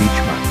Sunday of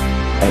each month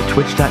at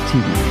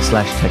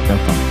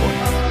twitch.tv/TechnoFunkBoy.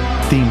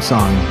 Theme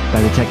song by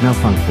the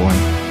Technofunkboy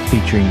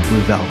featuring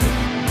Blue Velvet.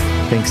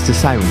 Thanks to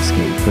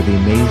Sirenscape for the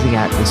amazing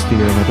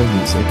atmosphere and other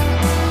music.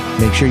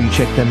 Make sure you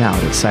check them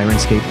out at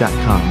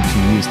Sirenscape.com to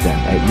use them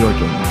at your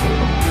gaming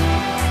table.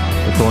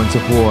 The Thorns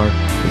of War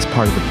is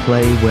part of the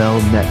Play Well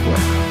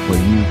Network,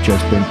 where you've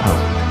just been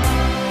pwned.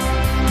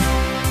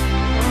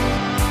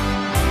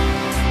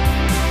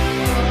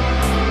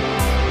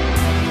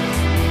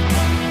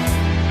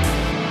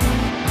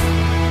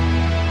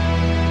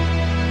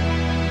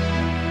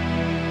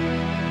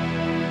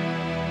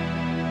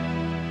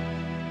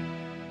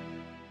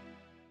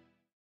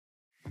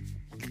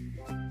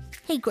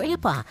 Hey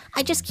Grandpa,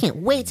 I just can't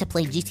wait to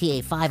play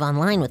GTA 5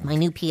 online with my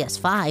new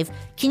PS5.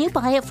 Can you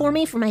buy it for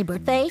me for my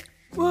birthday?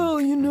 Well,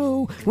 you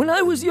know, when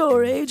I was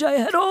your age, I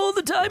had all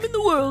the time in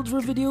the world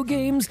for video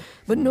games,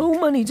 but no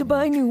money to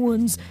buy new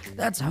ones.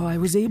 That's how I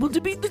was able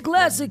to beat the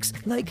classics,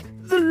 like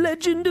The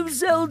Legend of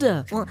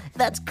Zelda. Well,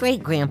 that's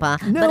great, Grandpa.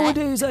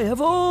 Nowadays, I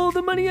have all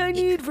the money I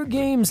need for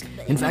games.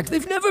 In fact,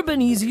 they've never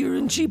been easier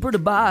and cheaper to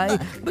buy.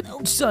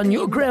 But, son,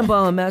 your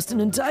grandpa amassed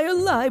an entire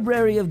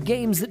library of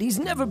games that he's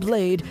never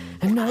played,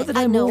 and now that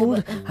I'm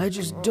old, I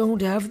just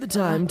don't have the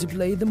time to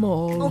play them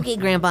all. Okay,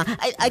 Grandpa,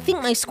 I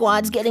think my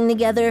squad's getting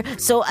together,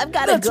 so I've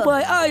got to That's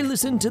why I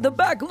listen to the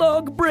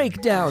Backlog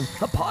Breakdown,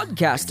 a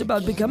podcast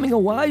about becoming a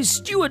wise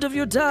steward of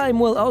your time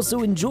while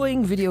also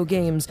enjoying video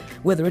games.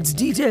 Whether it's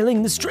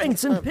detailing the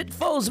strengths and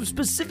pitfalls of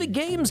specific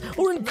games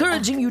or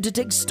encouraging you to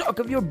take stock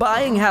of your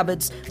buying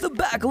habits, the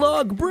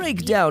Backlog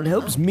Breakdown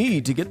helps me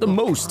to get the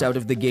most out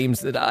of the games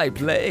that I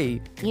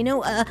play. You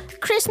know,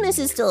 Christmas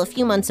is still a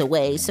few months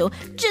away, so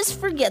just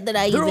forget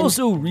that They're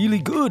also really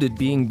good at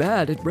being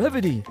bad at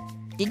brevity.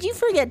 Did you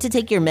forget to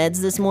take your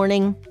meds this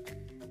morning?